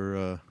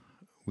 before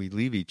we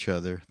leave each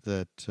other,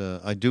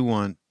 that I do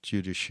want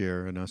you to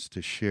share and us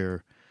to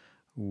share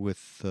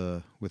with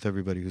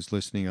everybody who's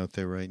listening out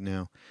there right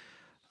now.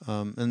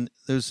 And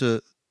there's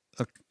a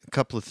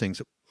couple of things.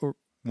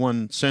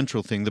 One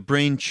central thing: the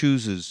brain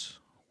chooses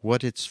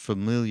what it's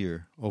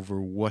familiar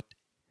over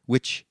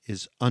which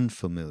is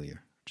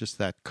unfamiliar. Just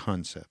that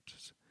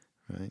concept,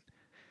 right?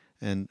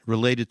 And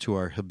related to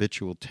our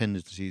habitual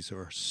tendencies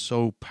are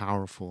so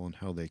powerful in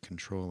how they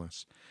control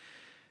us.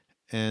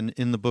 And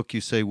in the book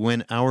you say,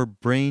 when our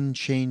brain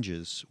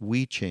changes,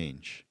 we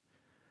change.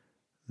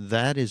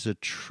 That is a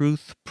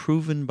truth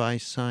proven by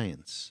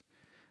science.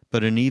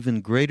 But an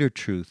even greater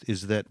truth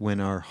is that when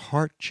our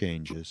heart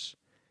changes,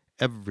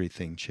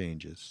 everything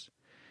changes.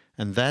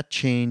 And that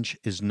change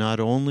is not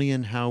only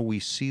in how we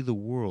see the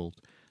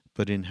world,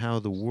 but in how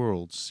the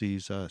world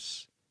sees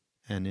us,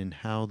 and in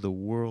how the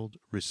world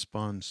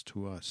responds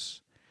to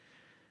us.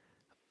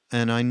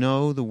 And I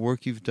know the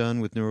work you've done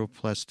with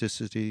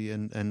neuroplasticity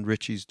and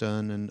Richie's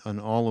done and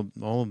all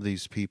of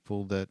these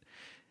people, that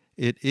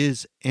it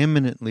is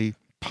eminently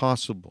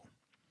possible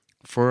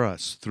for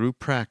us through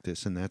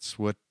practice, and that's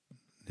what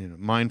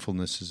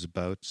mindfulness is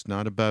about. It's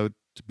not about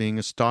being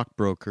a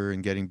stockbroker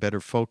and getting better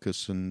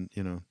focus and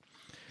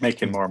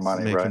making more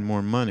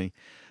money.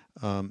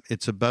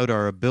 It's about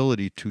our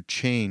ability to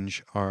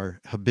change our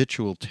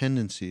habitual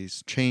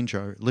tendencies,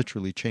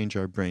 literally change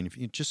our brain. If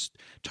you just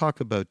talk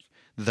about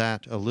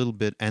that a little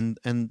bit,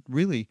 and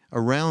really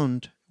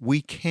around,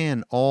 we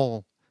can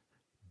all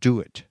do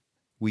it.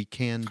 We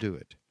can do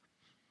it.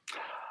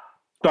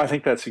 No, I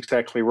think that's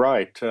exactly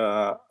right.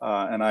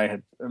 And I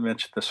had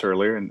mentioned this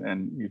earlier,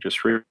 and you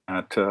just read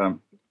that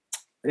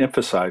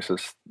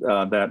emphasizes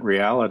that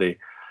reality.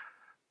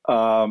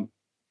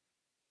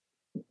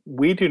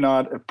 We do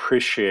not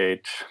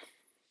appreciate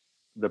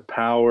the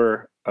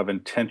power of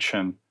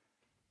intention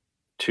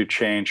to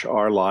change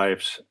our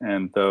lives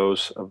and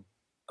those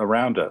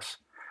around us,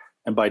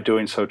 and by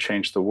doing so,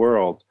 change the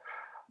world.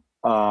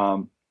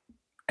 And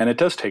it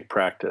does take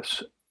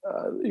practice.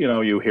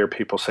 You hear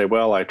people say,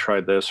 well, I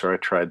tried this or I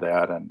tried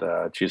that, and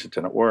geez, it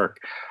didn't work.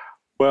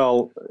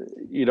 Well,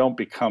 you don't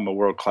become a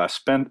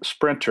world-class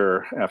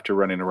sprinter after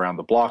running around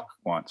the block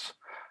once.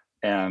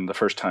 And the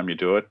first time you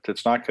do it,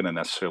 it's not going to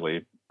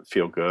necessarily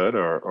feel good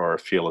or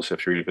feel as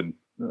if you're even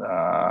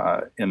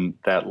in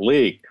that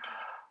league.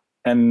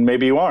 And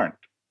maybe you aren't.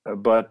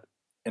 But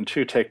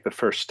until you take the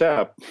first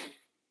step,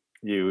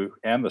 you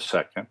and the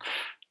second,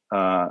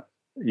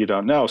 you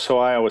don't know. So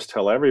I always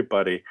tell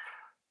everybody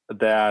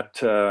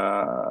that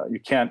you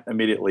can't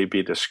immediately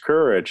be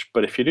discouraged,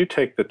 but if you do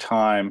take the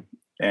time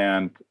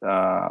and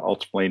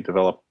ultimately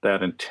develop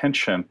that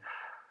intention,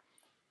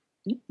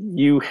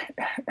 you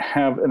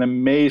have an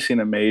amazing,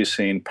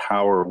 amazing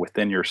power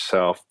within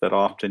yourself that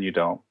often you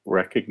don't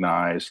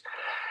recognize.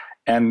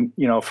 And,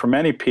 for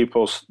many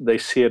people, they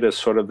see it as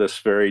sort of this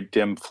very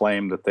dim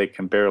flame that they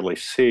can barely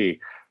see.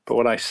 But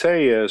what I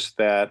say is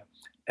that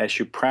as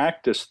you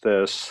practice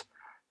this,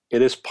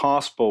 it is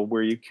possible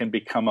where you can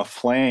become a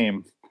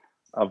flame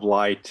of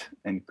light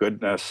and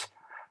goodness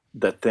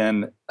that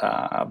then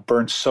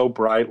burns so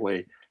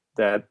brightly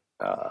that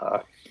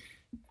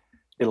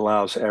it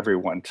allows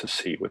everyone to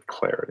see with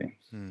clarity.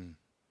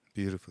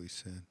 Beautifully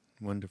said.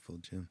 Wonderful,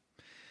 Jim.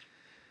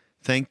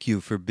 Thank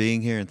you for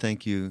being here, and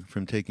thank you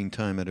for taking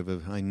time out of a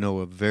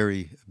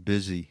very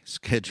busy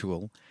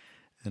schedule,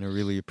 and I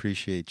really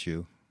appreciate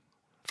you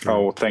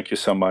Oh, thank you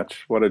so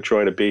much. What a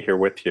joy to be here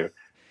with you.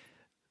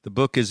 The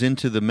book is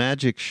Into the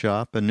Magic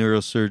Shop, a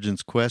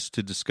neurosurgeon's quest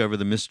to discover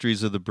the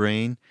mysteries of the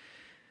brain,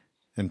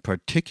 and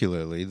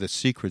particularly the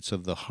secrets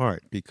of the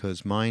heart,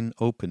 because mine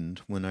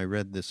opened when I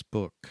read this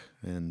book.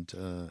 And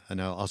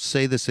I'll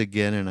say this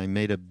again, and I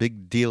made a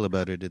big deal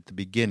about it at the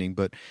beginning,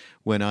 but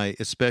when I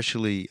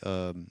especially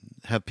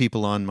have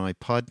people on my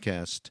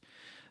podcast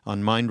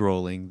on Mind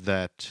Rolling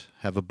that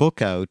have a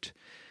book out,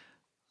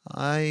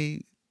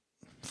 I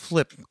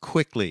flip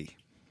quickly,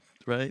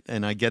 right?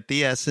 And I get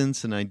the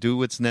essence and I do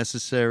what's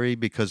necessary,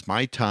 because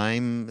my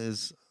time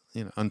is,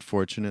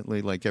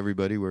 unfortunately, like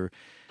everybody,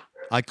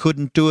 I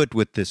couldn't do it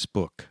with this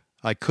book.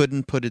 I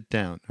couldn't put it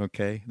down,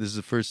 okay? This is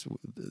the first,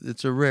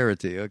 it's a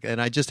rarity, okay?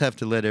 And I just have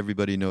to let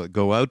everybody know it.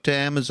 Go out to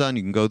Amazon.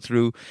 You can go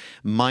through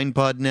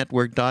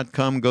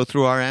mindpodnetwork.com, go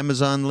through our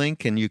Amazon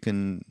link, and you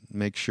can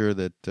make sure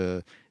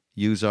that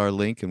use our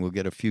link, and we'll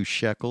get a few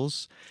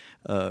shekels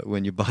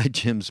when you buy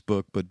Jim's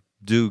book, but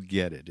do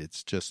get it.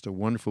 It's just a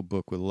wonderful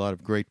book with a lot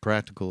of great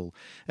practical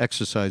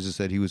exercises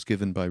that he was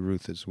given by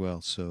Ruth as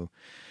well. So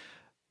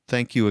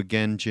thank you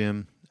again,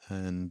 Jim,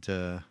 and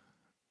I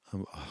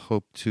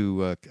hope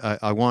to,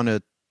 I want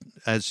to,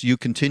 as you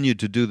continue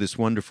to do this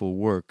wonderful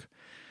work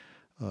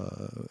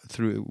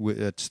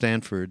at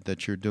Stanford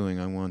that you're doing,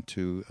 I want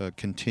to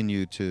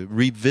continue to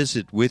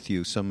revisit with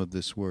you some of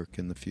this work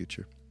in the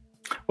future.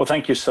 Well,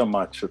 thank you so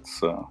much.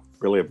 It's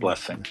really a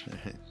blessing.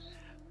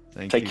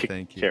 Thank Take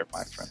you. care,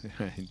 my friend.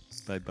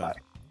 Bye-bye. Bye.